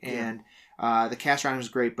work. And the cast around him is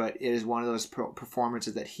great, but it is one of those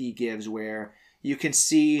performances that he gives where you can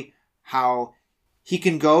see how... He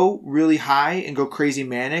can go really high and go crazy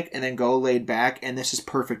manic and then go laid back, and this is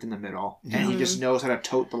perfect in the middle. Mm-hmm. And he just knows how to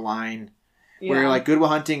tote the line. Yeah. Where, like, Good Will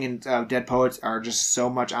Hunting and Dead Poets are just so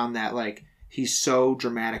much on that, like, he's so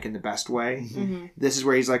dramatic in the best way. Mm-hmm. This is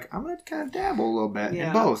where he's like, I'm going to kind of dabble a little bit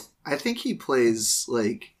in both. I think he plays,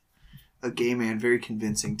 like, a gay man very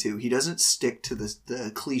convincing, too. He doesn't stick to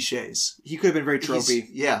the cliches. He could have been very tropey.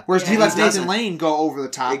 Yeah. Whereas he lets Nathan Lane go over the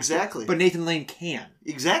top. Exactly. But Nathan Lane can.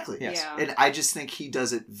 Exactly. Yes. Yeah. And I just think he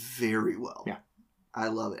does it very well. Yeah. I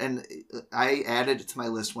love it. And I added it to my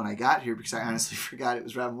list when I got here because I honestly forgot it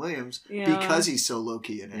was Robin Williams because he's so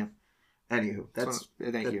low-key in it. Yeah. Anywho,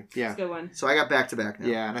 thank you. Yeah. That's a good one. So I got back-to-back now.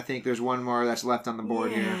 Yeah, and I think there's one more that's left on the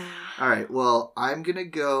board here. All right. Well, I'm going to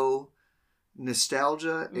go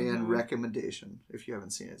nostalgia and recommendation if you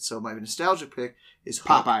haven't seen it. So my nostalgia pick is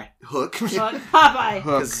Popeye. Hook. Popeye.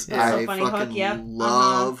 Because I fucking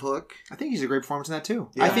love Hook. I think he's a great performance in that too.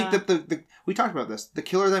 Yeah. I think that the we talked about this. The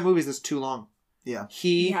killer of that movie is too long. Yeah.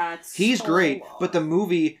 He's so great, long. but the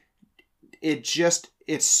movie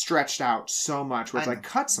it's stretched out so much where it's like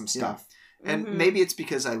cut some stuff. Yeah. And maybe it's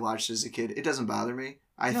because I watched it as a kid. It doesn't bother me.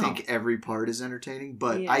 I think every part is entertaining,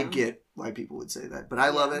 but I get why people would say that. But I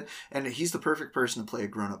love it, and he's the perfect person to play a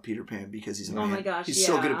grown-up Peter Pan because he's a man. Oh my gosh, he's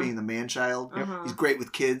so good at being the man-child. He's great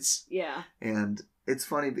with kids. Yeah. And it's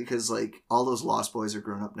funny because, like, all those Lost Boys are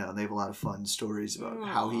grown up now, and they have a lot of fun stories about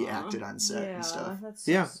how he acted on set and stuff. That's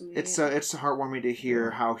so sweet. It's heartwarming to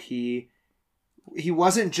hear how he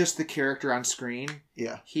wasn't just the character on screen.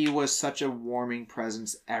 Yeah. He was such a warming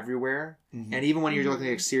presence everywhere. Mm-hmm. And even when you're looking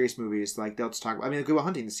at serious movies, like they'll just talk about, Good Will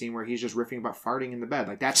Hunting, the scene where he's just riffing about farting in the bed.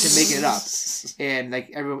 Like that's him making it up. And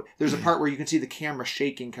like there's a part where you can see the camera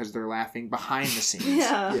shaking because they're laughing behind the scenes.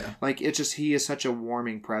 Yeah. Like it's just, he is such a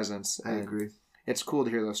warming presence. I agree. It's cool to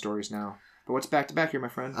hear those stories now. But what's back to back here, my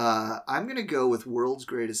friend? I'm going to go with World's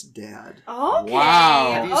Greatest Dad. Okay.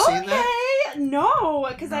 Wow. Have you seen that? No,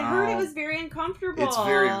 because I heard it was very uncomfortable. It's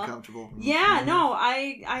very uncomfortable. Yeah, no,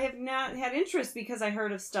 I have not had interest because I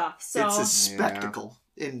heard of stuff. So it's a spectacle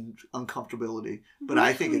in uncomfortability, but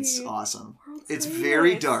I think it's awesome. It's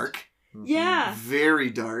very dark. Yeah. Very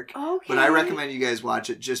dark. Okay. But I recommend you guys watch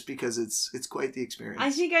it just because it's quite the experience. I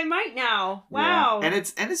think I might now. Wow. Yeah.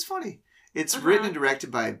 And it's funny. It's written and directed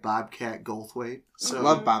by Bobcat Goldthwait. So, I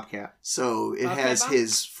love Bobcat. So it has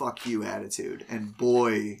his fuck you attitude. And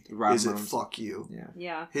boy, is it fuck you.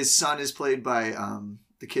 Yeah. His son is played by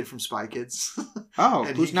the kid from Spy Kids.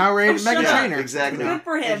 Who's now rated Meghan Trainor. Exactly. Good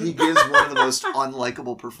for him. And he gives one of the most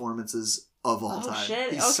unlikable performances of all time.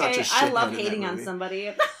 Shit. He's such a shithead I love in that hating on movie.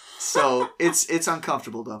 somebody. So it's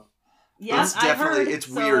uncomfortable though. Yeah, it's definitely it's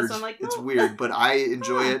weird. So like, It's weird, but I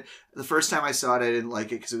enjoy it. The first time I saw it, I didn't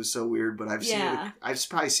like it because it was so weird. But I've seen it. I've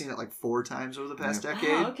probably seen it like 4 times over the past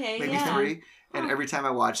decade, maybe 3. And every time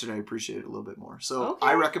I watch it, I appreciate it a little bit more. So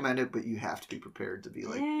I recommend it, but you have to be prepared to be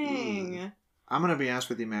like, dang. I'm gonna be honest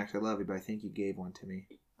with you, Max. I love you, but I think you gave one to me.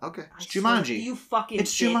 Okay. It's Jumanji. You fucking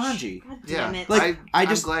It's bitch. Jumanji. God damn it. Like,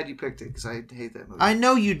 I'm glad you picked it because I hate that movie. I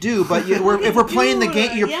know you do, but if we're playing the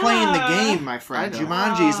game, you're playing the game, my friend.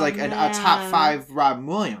 Jumanji is like a top 5 Robin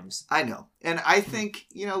Williams. I know. And I think,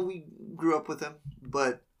 we grew up with him,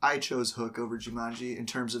 but I chose Hook over Jumanji in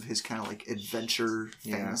terms of his kind of like adventure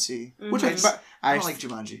fantasy. Mm-hmm. Which I don't like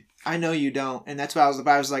Jumanji. I know you don't. And that's why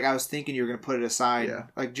I was thinking you were going to put it aside. Yeah.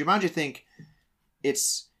 Like Jumanji, I think it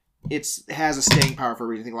has a staying power for a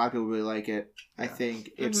reason. I think a lot of people really like it. I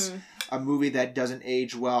think it's a movie that doesn't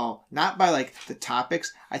age well, not by like the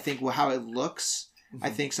topics. I think how it looks. I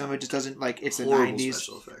think some of it just doesn't it's horrible the 90s.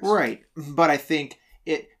 Special effects. Right. But I think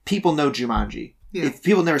people know Jumanji. Yeah. If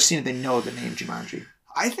people have never seen it, they know the name Jumanji.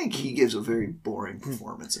 I think he gives a very boring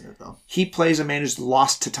performance in it though. He plays a man who's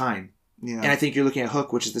lost to time. Yeah. And I think you're looking at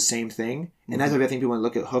Hook, which is the same thing. And that's why I think people want to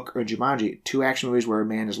look at Hook or Jumanji, 2 action movies where a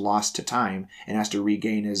man is lost to time and has to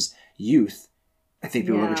regain his youth. I think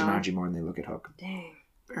people look at Jumanji more than they look at Hook. Dang.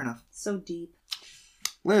 Fair enough. So deep.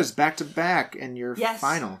 Liz, back to back and your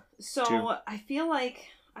final. So 2. I feel like,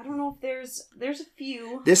 I don't know if there's a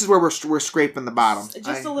few. This is where we're scraping the bottom.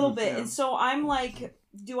 Just a little bit. Yeah. And so I'm like,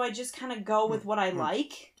 do I just kind of go with what I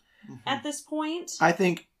like at this point? I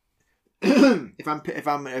think if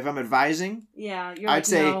I'm advising, I'd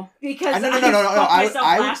say no, because no.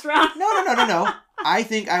 Last round. No. I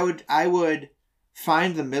think I would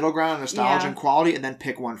find the middle ground, nostalgia and quality, and then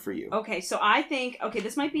pick one for you. Okay, so I think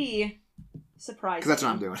this might be surprising because that's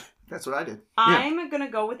what I'm doing. That's what I did. I'm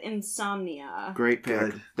gonna go with Insomnia. Great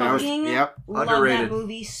pick. Love underrated. that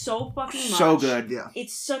movie so fucking much. So good. Yeah.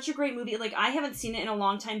 It's such a great movie. Like, I haven't seen it in a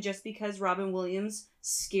long time just because Robin Williams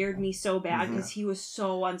scared me so bad because he was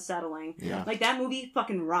so unsettling. Yeah. Like, that movie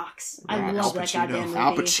fucking rocks. I love that goddamn movie.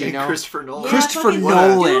 Al Pacino. And Christopher Nolan. Christopher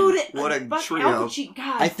Nolan. Dude, what a trio.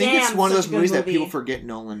 I think it's one of those movies that people forget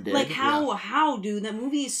Nolan did. Like, how, dude? That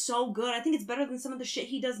movie is so good. I think it's better than some of the shit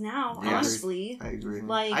he does now, honestly. I agree.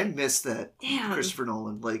 Like, I miss that. Damn. Christopher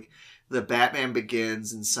Nolan. Like, the Batman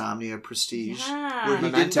Begins, Insomnia, Prestige. Yeah. Where he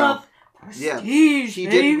Memento. He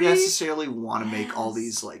didn't necessarily want to make all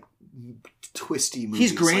these, like, twisty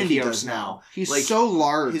movies. He's grandiose now. He's like, so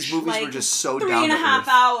large. His movies were just so down to 3.5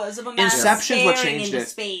 hours of a man Inception's what changed into it.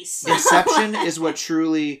 space. Inception is what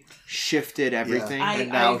truly shifted everything. Yeah. I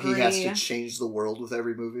now agree. he has to change the world with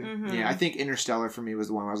every movie. Mm-hmm. Yeah, I think Interstellar for me was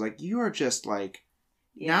the one where I was like, you are just like,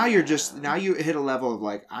 now you hit a level of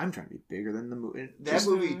like, I'm trying to be bigger than the movie. That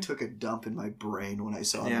movie took a dump in my brain when I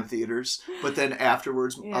saw it in theaters. But then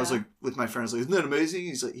afterwards, I was like, with my friends, like, isn't that amazing?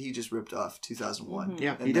 He's like, he just ripped off 2001.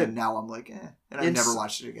 Yeah, and he did. Now I'm like, and I never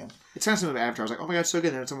watched it again. It's kind of something after I was like, oh my god, it's so good.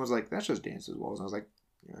 And then someone was like, that shows Dance as well. And I was like,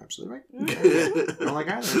 you're absolutely right. I don't like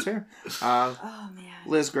either. That's fair. Oh man,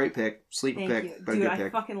 Liz, great pick, sleepy Thank pick, you. but Dude, a good I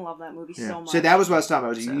pick. fucking love that movie so much. So that was what I was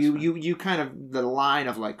talking about. You kind of the line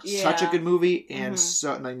of like such a good movie and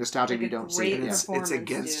so like nostalgic. Like you don't see it. It's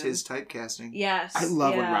against his typecasting. Yes, I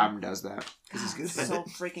love when Robin does that because he's good. So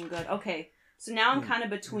freaking good. Okay, so now I'm kind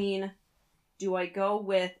of between. Do I go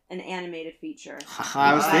with an animated feature?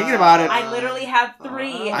 I was thinking about it. I literally have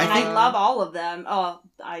 3, and I love all of them. Oh,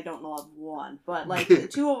 I don't love one, but like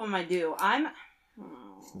 2 of them I do. I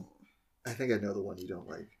think I know the one you don't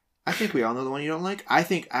like. I think we all know the one you don't like. I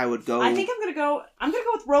think I would go. I think I'm gonna go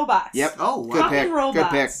with robots. Yep. Oh, wow. Good pick. Robots. Good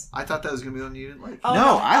pick. I thought that was gonna be one you didn't like. Oh,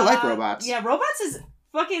 no, I like robots. Yeah, robots is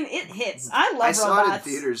fucking it hits. I love robots. I saw it in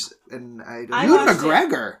theaters, and I don't. Ewan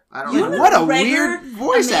McGregor. I don't know. What a weird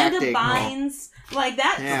voice Amanda acting. Bynes, like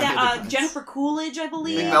that. Jennifer Coolidge, I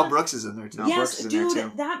believe. I think Mel Brooks is in there too. Yes,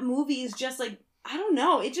 dude, that movie is just like. I don't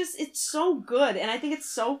know. It's so good, and I think it's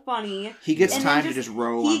so funny. He gets time to just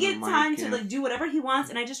roll. He gets time to like do whatever he wants,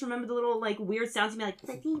 and I just remember the little like weird sounds he made,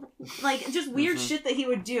 like just weird shit that he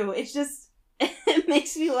would do. It's just it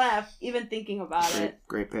makes me laugh even thinking about it.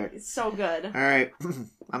 Great pick. It's so good. All right,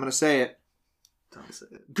 I'm gonna say it. Don't say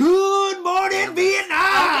it. Good Morning Vietnam. Okay,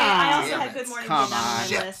 I also had Good Morning Vietnam on my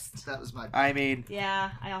list. That was my. I mean, yeah,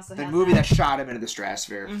 I also the had movie that shot him into the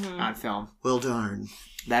stratosphere on film. Well darn.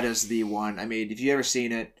 That is the one. I mean, if you ever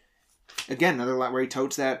seen it, again, another line where he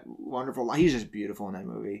totes that wonderful line. He's just beautiful in that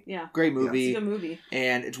movie. Yeah. Great movie. It's a good movie.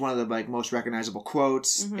 And it's one of the like most recognizable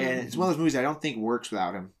quotes. And it's one of those movies I don't think works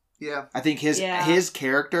without him. Yeah. I think his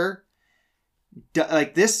character,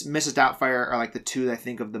 like this Mrs. Doubtfire are like the 2 that I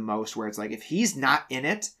think of the most where it's like if he's not in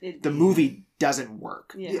it, the movie doesn't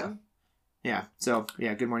work. Yeah. Yeah. So,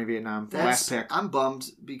 yeah, Good Morning Vietnam. Last pick. I'm bummed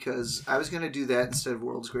because I was going to do that instead of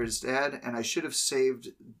World's Greatest Dad, and I should have saved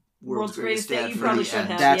World's Greatest Dad for the end.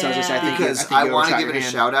 That's what I was just saying. Because I want to give it a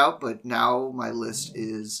shout out, but now my list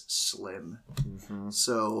is slim. Mm-hmm.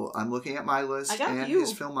 So I'm looking at my list and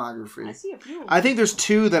his filmography. I see a few. I think there's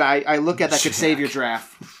two that I look at that could save your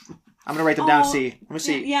draft. I'm going to write them down. See. Let me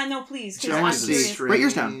see. Yeah, no, please. I want to see. Write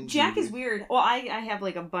yours down. Jack is weird. Well, I have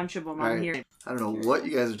like a bunch of them on here. I don't know what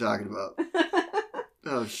you guys are talking about.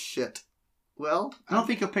 Oh, shit. Well, I don't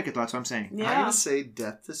think you'll pick it, though. That's what I'm saying. Yeah. I'm going to say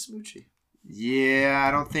Death to Smoochie. Yeah, I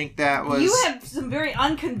don't think that was... You have some very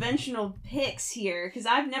unconventional picks here, because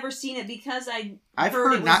I've never seen it because I've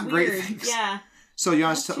heard it was not weird. Great things. Yeah. So you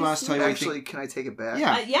want to tell you what you think? Actually, can I take it back?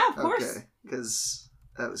 Yeah. Yeah, of course. Okay, because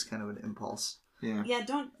that was kind of an impulse. Yeah. Yeah,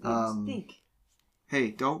 don't think. Hey,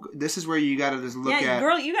 don't... This is where you got to just look at... Yeah,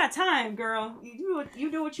 girl, you got time, girl. You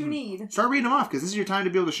do what you need. Start reading them off, because this is your time to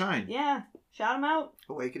be able to shine. Yeah. Shout them out.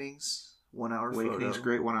 Awakenings. 1 hour photo. Awakenings,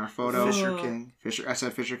 great 1 hour photo. Fisher King. I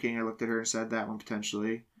said Fisher King. I looked at her and said that one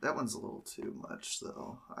potentially. That one's a little too much,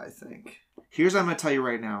 though, I think. Here's what I'm going to tell you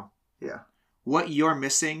right now. Yeah. What you're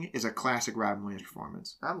missing is a classic Robin Williams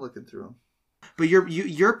performance. I'm looking through them. But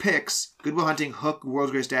your picks, Good Will Hunting, Hook,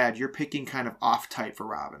 World's Greatest Dad, you're picking kind of off type for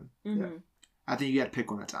Robin. Mm-hmm. Yeah. I think you got to pick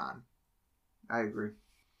one that's on. I agree.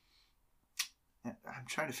 I'm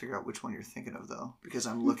trying to figure out which one you're thinking of, though, because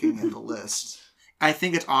I'm looking at the list. I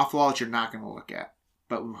think it's off the wall that you're not going to look at.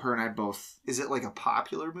 But her and I both... Is it like a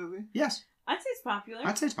popular movie? Yes. I'd say it's popular.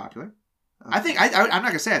 I'd say it's popular. Okay. I think... I'm not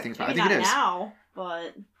going to say I think it's popular. I think it is. Now,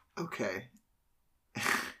 but... Okay.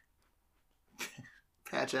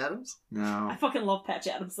 Patch Adams? No. I fucking love Patch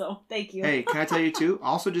Adams, though. Thank you. Hey, can I tell you, too?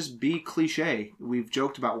 Also, just be cliche. We've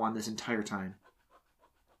joked about one this entire time.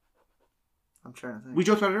 I'm trying to think. We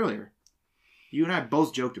joked about it earlier. You and I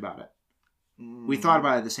both joked about it. We thought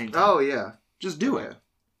about it at the same time. Oh, yeah. Just do it.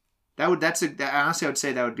 Honestly, I would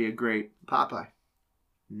say that would be a great... Popeye.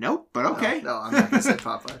 Nope, but okay. No, I'm not going to say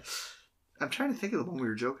Popeye. I'm trying to think of the one we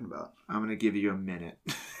were joking about. I'm going to give you a minute.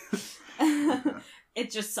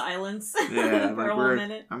 It's just silence yeah, for a whole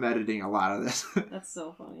minute. I'm editing a lot of this. That's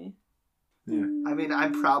so funny. Yeah. I mean,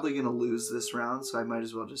 I'm probably going to lose this round, so I might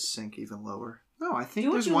as well just sink even lower. No, I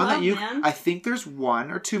think there's one that you... Man. I think there's one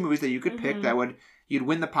or two movies that you could pick that you'd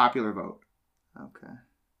win the popular vote. Okay.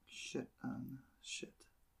 Shit on shit.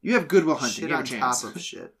 You have Good Will Hunting. Shit on top of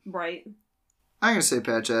shit. Right. I'm going to say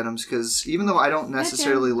Patch Adams, because even though I don't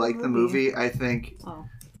necessarily like the movie, I think... Oh.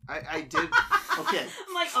 I did... Okay.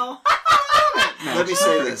 I'm like, oh. Let me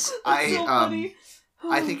say this. I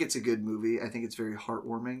think it's a good movie. I think it's very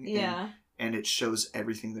heartwarming. Yeah. And it shows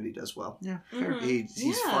everything that he does well. Yeah, fair.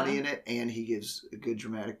 He's funny in it, and he gives a good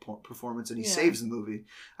dramatic performance, and he saves the movie.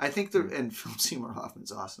 I think and Philip Seymour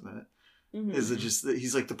Hoffman's awesome in it. Mm-hmm. Is it just that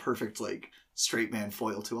he's like the perfect like straight man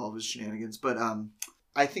foil to all of his shenanigans? But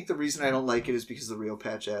I think the reason I don't like it is because the real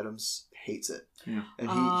Patch Adams hates it. Yeah. And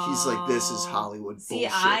he's like, this is Hollywood bullshit. See,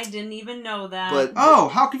 I didn't even know that. But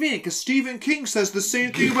how convenient, because Stephen King says the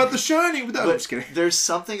same thing about The Shining. I'm just kidding. There's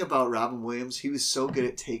something about Robin Williams. He was so good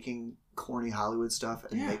at taking corny Hollywood stuff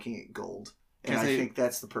and making it gold. And I think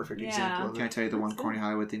that's the perfect example of it. Can I tell you the one corny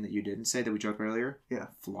Hollywood thing that you didn't say that we joked earlier? Yeah.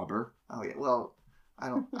 Flubber. Oh, yeah. Well,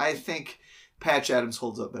 I think Patch Adams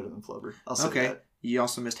holds up better than Flubber. I'll say that. You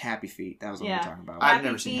also missed Happy Feet. That was what we were talking about. I've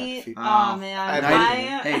never seen Happy Feet. Oh,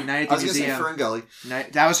 man. Night I was going to say Fern Gully.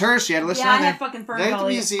 That was her. She had a list on there. Yeah, I had fucking Fern Gully. Night at the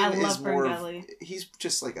Museum I love Fern Gully. He's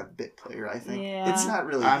just like a bit player, I think. Yeah. It's not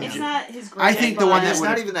really... it's not his greatest. I think the one that's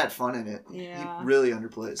not even that fun in it. Yeah. He really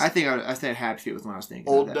underplays. I think Happy Feet was when I was thinking.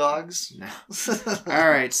 Old Dogs? No. All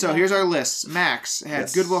right, so here's our lists. Max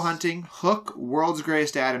had Good Will Hunting, Hook, World's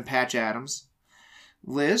Greatest Dad, and Patch Adams.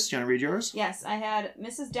 Liz, do you want to read yours? Yes, I had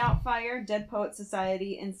Mrs. Doubtfire, Dead Poet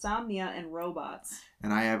Society, Insomnia, and Robots.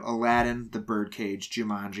 And I have Aladdin, The Birdcage,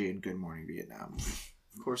 Jumanji, and Good Morning Vietnam.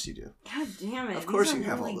 Of course you do. God damn it. Of course you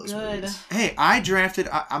have all those movies. Hey, I drafted...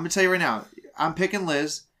 I'm going to tell you right now. I'm picking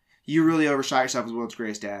Liz. You really overshot yourself as World's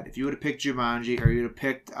Greatest Dad. If you would have picked Jumanji or you would have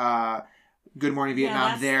picked... Good Morning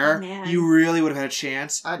Vietnam you really would have had a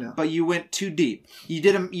chance. I know. But you went too deep. You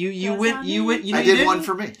did I did one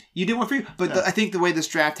for me. You did one for you. But I think the way this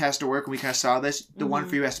draft has to work, and we kind of saw this, the one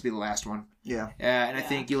for you has to be the last one. Yeah. And I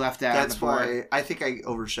think you left that That's on the board. why I think I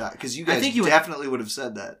overshot. Because you guys definitely would have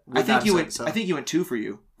said that. I think you went two for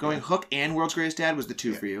you. Going Hook and World's Greatest Dad was the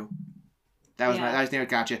two for you. That was I think I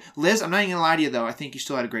got you. Liz, I'm not even going to lie to you, though. I think you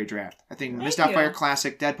still had a great draft. I think Missed Doubtfire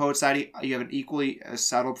Classic, Dead Poet Society, you have an equally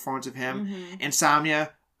subtle performance of him. Mm-hmm.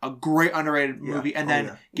 Insomnia, a great underrated movie. And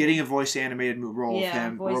then getting a voice animated role of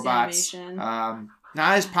him. Robots. Animation.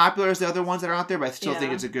 Not as popular as the other ones that are out there, but I still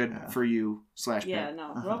think it's a good for you / Yeah,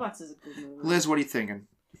 no. Robots is a good movie. Liz, what are you thinking?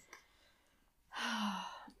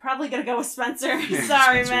 Probably gonna go with Spencer. Yeah,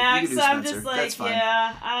 Sorry, Spencer. Max. I'm just That's fine.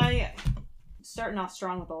 I starting off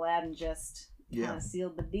strong with Aladdin just kind of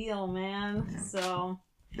sealed the deal, man. Yeah. So,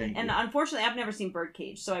 and unfortunately, I've never seen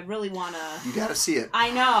Birdcage, so I really want to. You gotta see it. I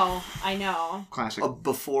know. Classic.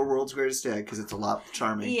 Before World's Greatest Dad, because it's a lot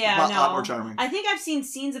charming. Yeah, a lot more charming. I think I've seen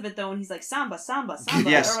scenes of it though, and he's like Samba,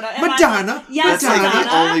 yes, or whatever. Madonna. Yes, that's Madonna. like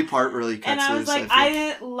the only part really cuts loose. And I was like,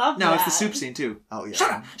 I love that. No, it's the soup scene too. Oh yeah. Shut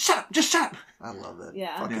up, just shut up. I love that.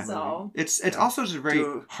 Yeah. So it's also just very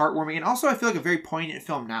heartwarming, and also I feel like a very poignant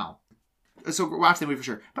film now. So watch the movie for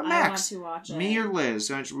sure. But Max, me or Liz?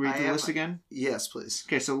 Do you want to read the list again? Yes, please.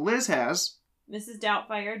 Okay, so Liz has Mrs.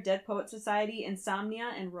 Doubtfire, Dead Poet Society,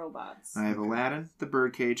 Insomnia, and Robots. I have Aladdin, The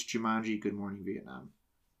Birdcage, Jumanji, Good Morning Vietnam.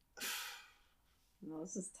 No,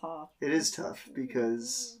 this is tough. It is tough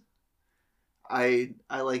because I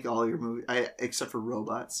like all your movies, except for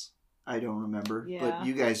Robots. I don't remember, but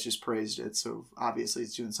you guys just praised it, so obviously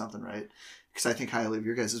it's doing something right. Because I think highly of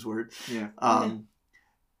your guys' word. Yeah.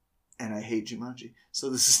 And I hate Jumanji, so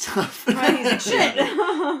this is tough. Right, shit.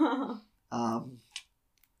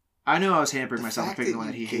 I knew I was hampering myself to pick the one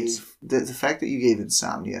that he hates. The fact that you gave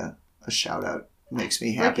Insomnia a shout out makes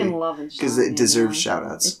me happy. I freaking love Insomnia. Because it deserves shout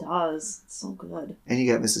outs. It does. It's so good. And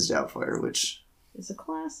you got Mrs. Doubtfire, which is a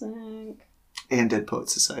classic. And Dead Poet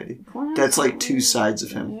Society. That's like two sides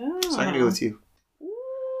of him. Yeah. So I'm going to go with you.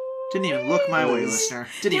 Didn't even look my way, listener.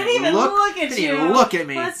 Didn't even look at you. Didn't even look at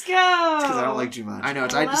me. Let's go. It's because I don't like Jumanji. I know.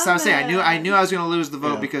 I was saying. I knew I was going to lose the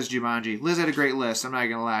vote because Jumanji. Liz had a great list. I'm not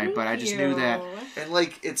going to lie, but I just knew that. And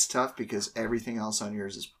like, it's tough because everything else on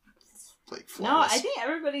yours is like flawless. No, I think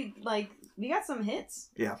everybody we got some hits.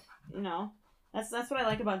 Yeah. You know, that's what I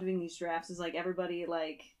like about doing these drafts is like everybody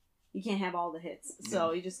you can't have all the hits,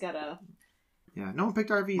 so you just gotta. Yeah, no one picked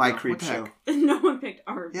RV. My Creep Show. No one picked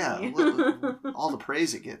RV. Yeah, all the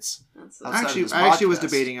praise it gets. I actually was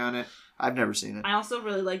debating on it. I've never seen it. I also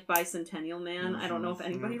really like Bicentennial Man. I don't know if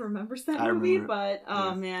anybody remembers that movie, but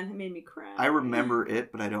man, it made me cry. I remember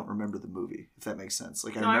it, but I don't remember the movie. If that makes sense.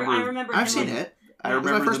 Like I remember. I've seen it. I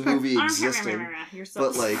remember the movie existing.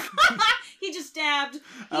 But like, he just dabbed.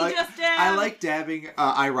 I like dabbing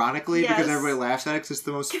ironically because everybody laughs at it because it's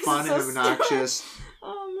the most fun and obnoxious.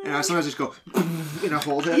 Oh, man. And I sometimes just go and I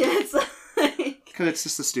hold it. Yeah, it's like because it's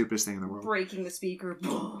just the stupidest thing in the world. Breaking the speaker.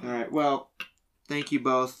 All right. Well, thank you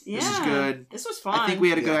both. Yeah, this is good. This was fun. I think we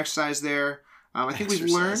had a good exercise there. I think we've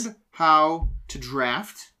learned how to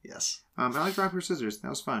draft. Yes. I like rock, paper, scissors. That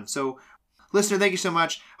was fun. So, listener, thank you so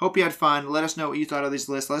much. Hope you had fun. Let us know what you thought of these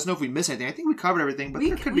lists. Let us know if we missed anything. I think we covered everything, but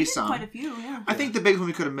there could be some. Quite a few, yeah. I think the big one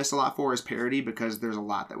we could have missed a lot for is Parody because there's a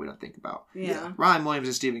lot that we don't think about. Yeah. Robin Williams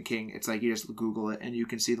and Stephen King. It's like you just Google it and you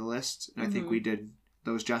can see the list. And I think we did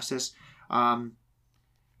those justice. But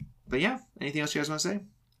yeah, anything else you guys want to say?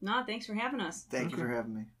 No, thanks for having us. Thank you for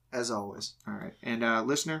having me, as always. All right. And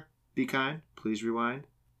listener, be kind. Please rewind.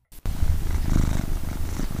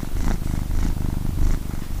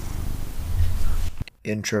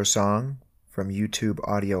 Intro song from YouTube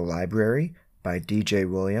Audio Library by DJ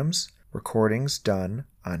Williams. Recordings done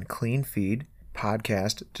on Clean Feed.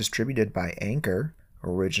 Podcast distributed by Anchor.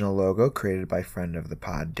 Original logo created by friend of the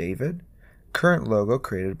pod David. Current logo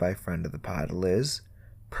created by friend of the pod Liz.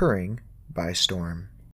 Purring by Storm.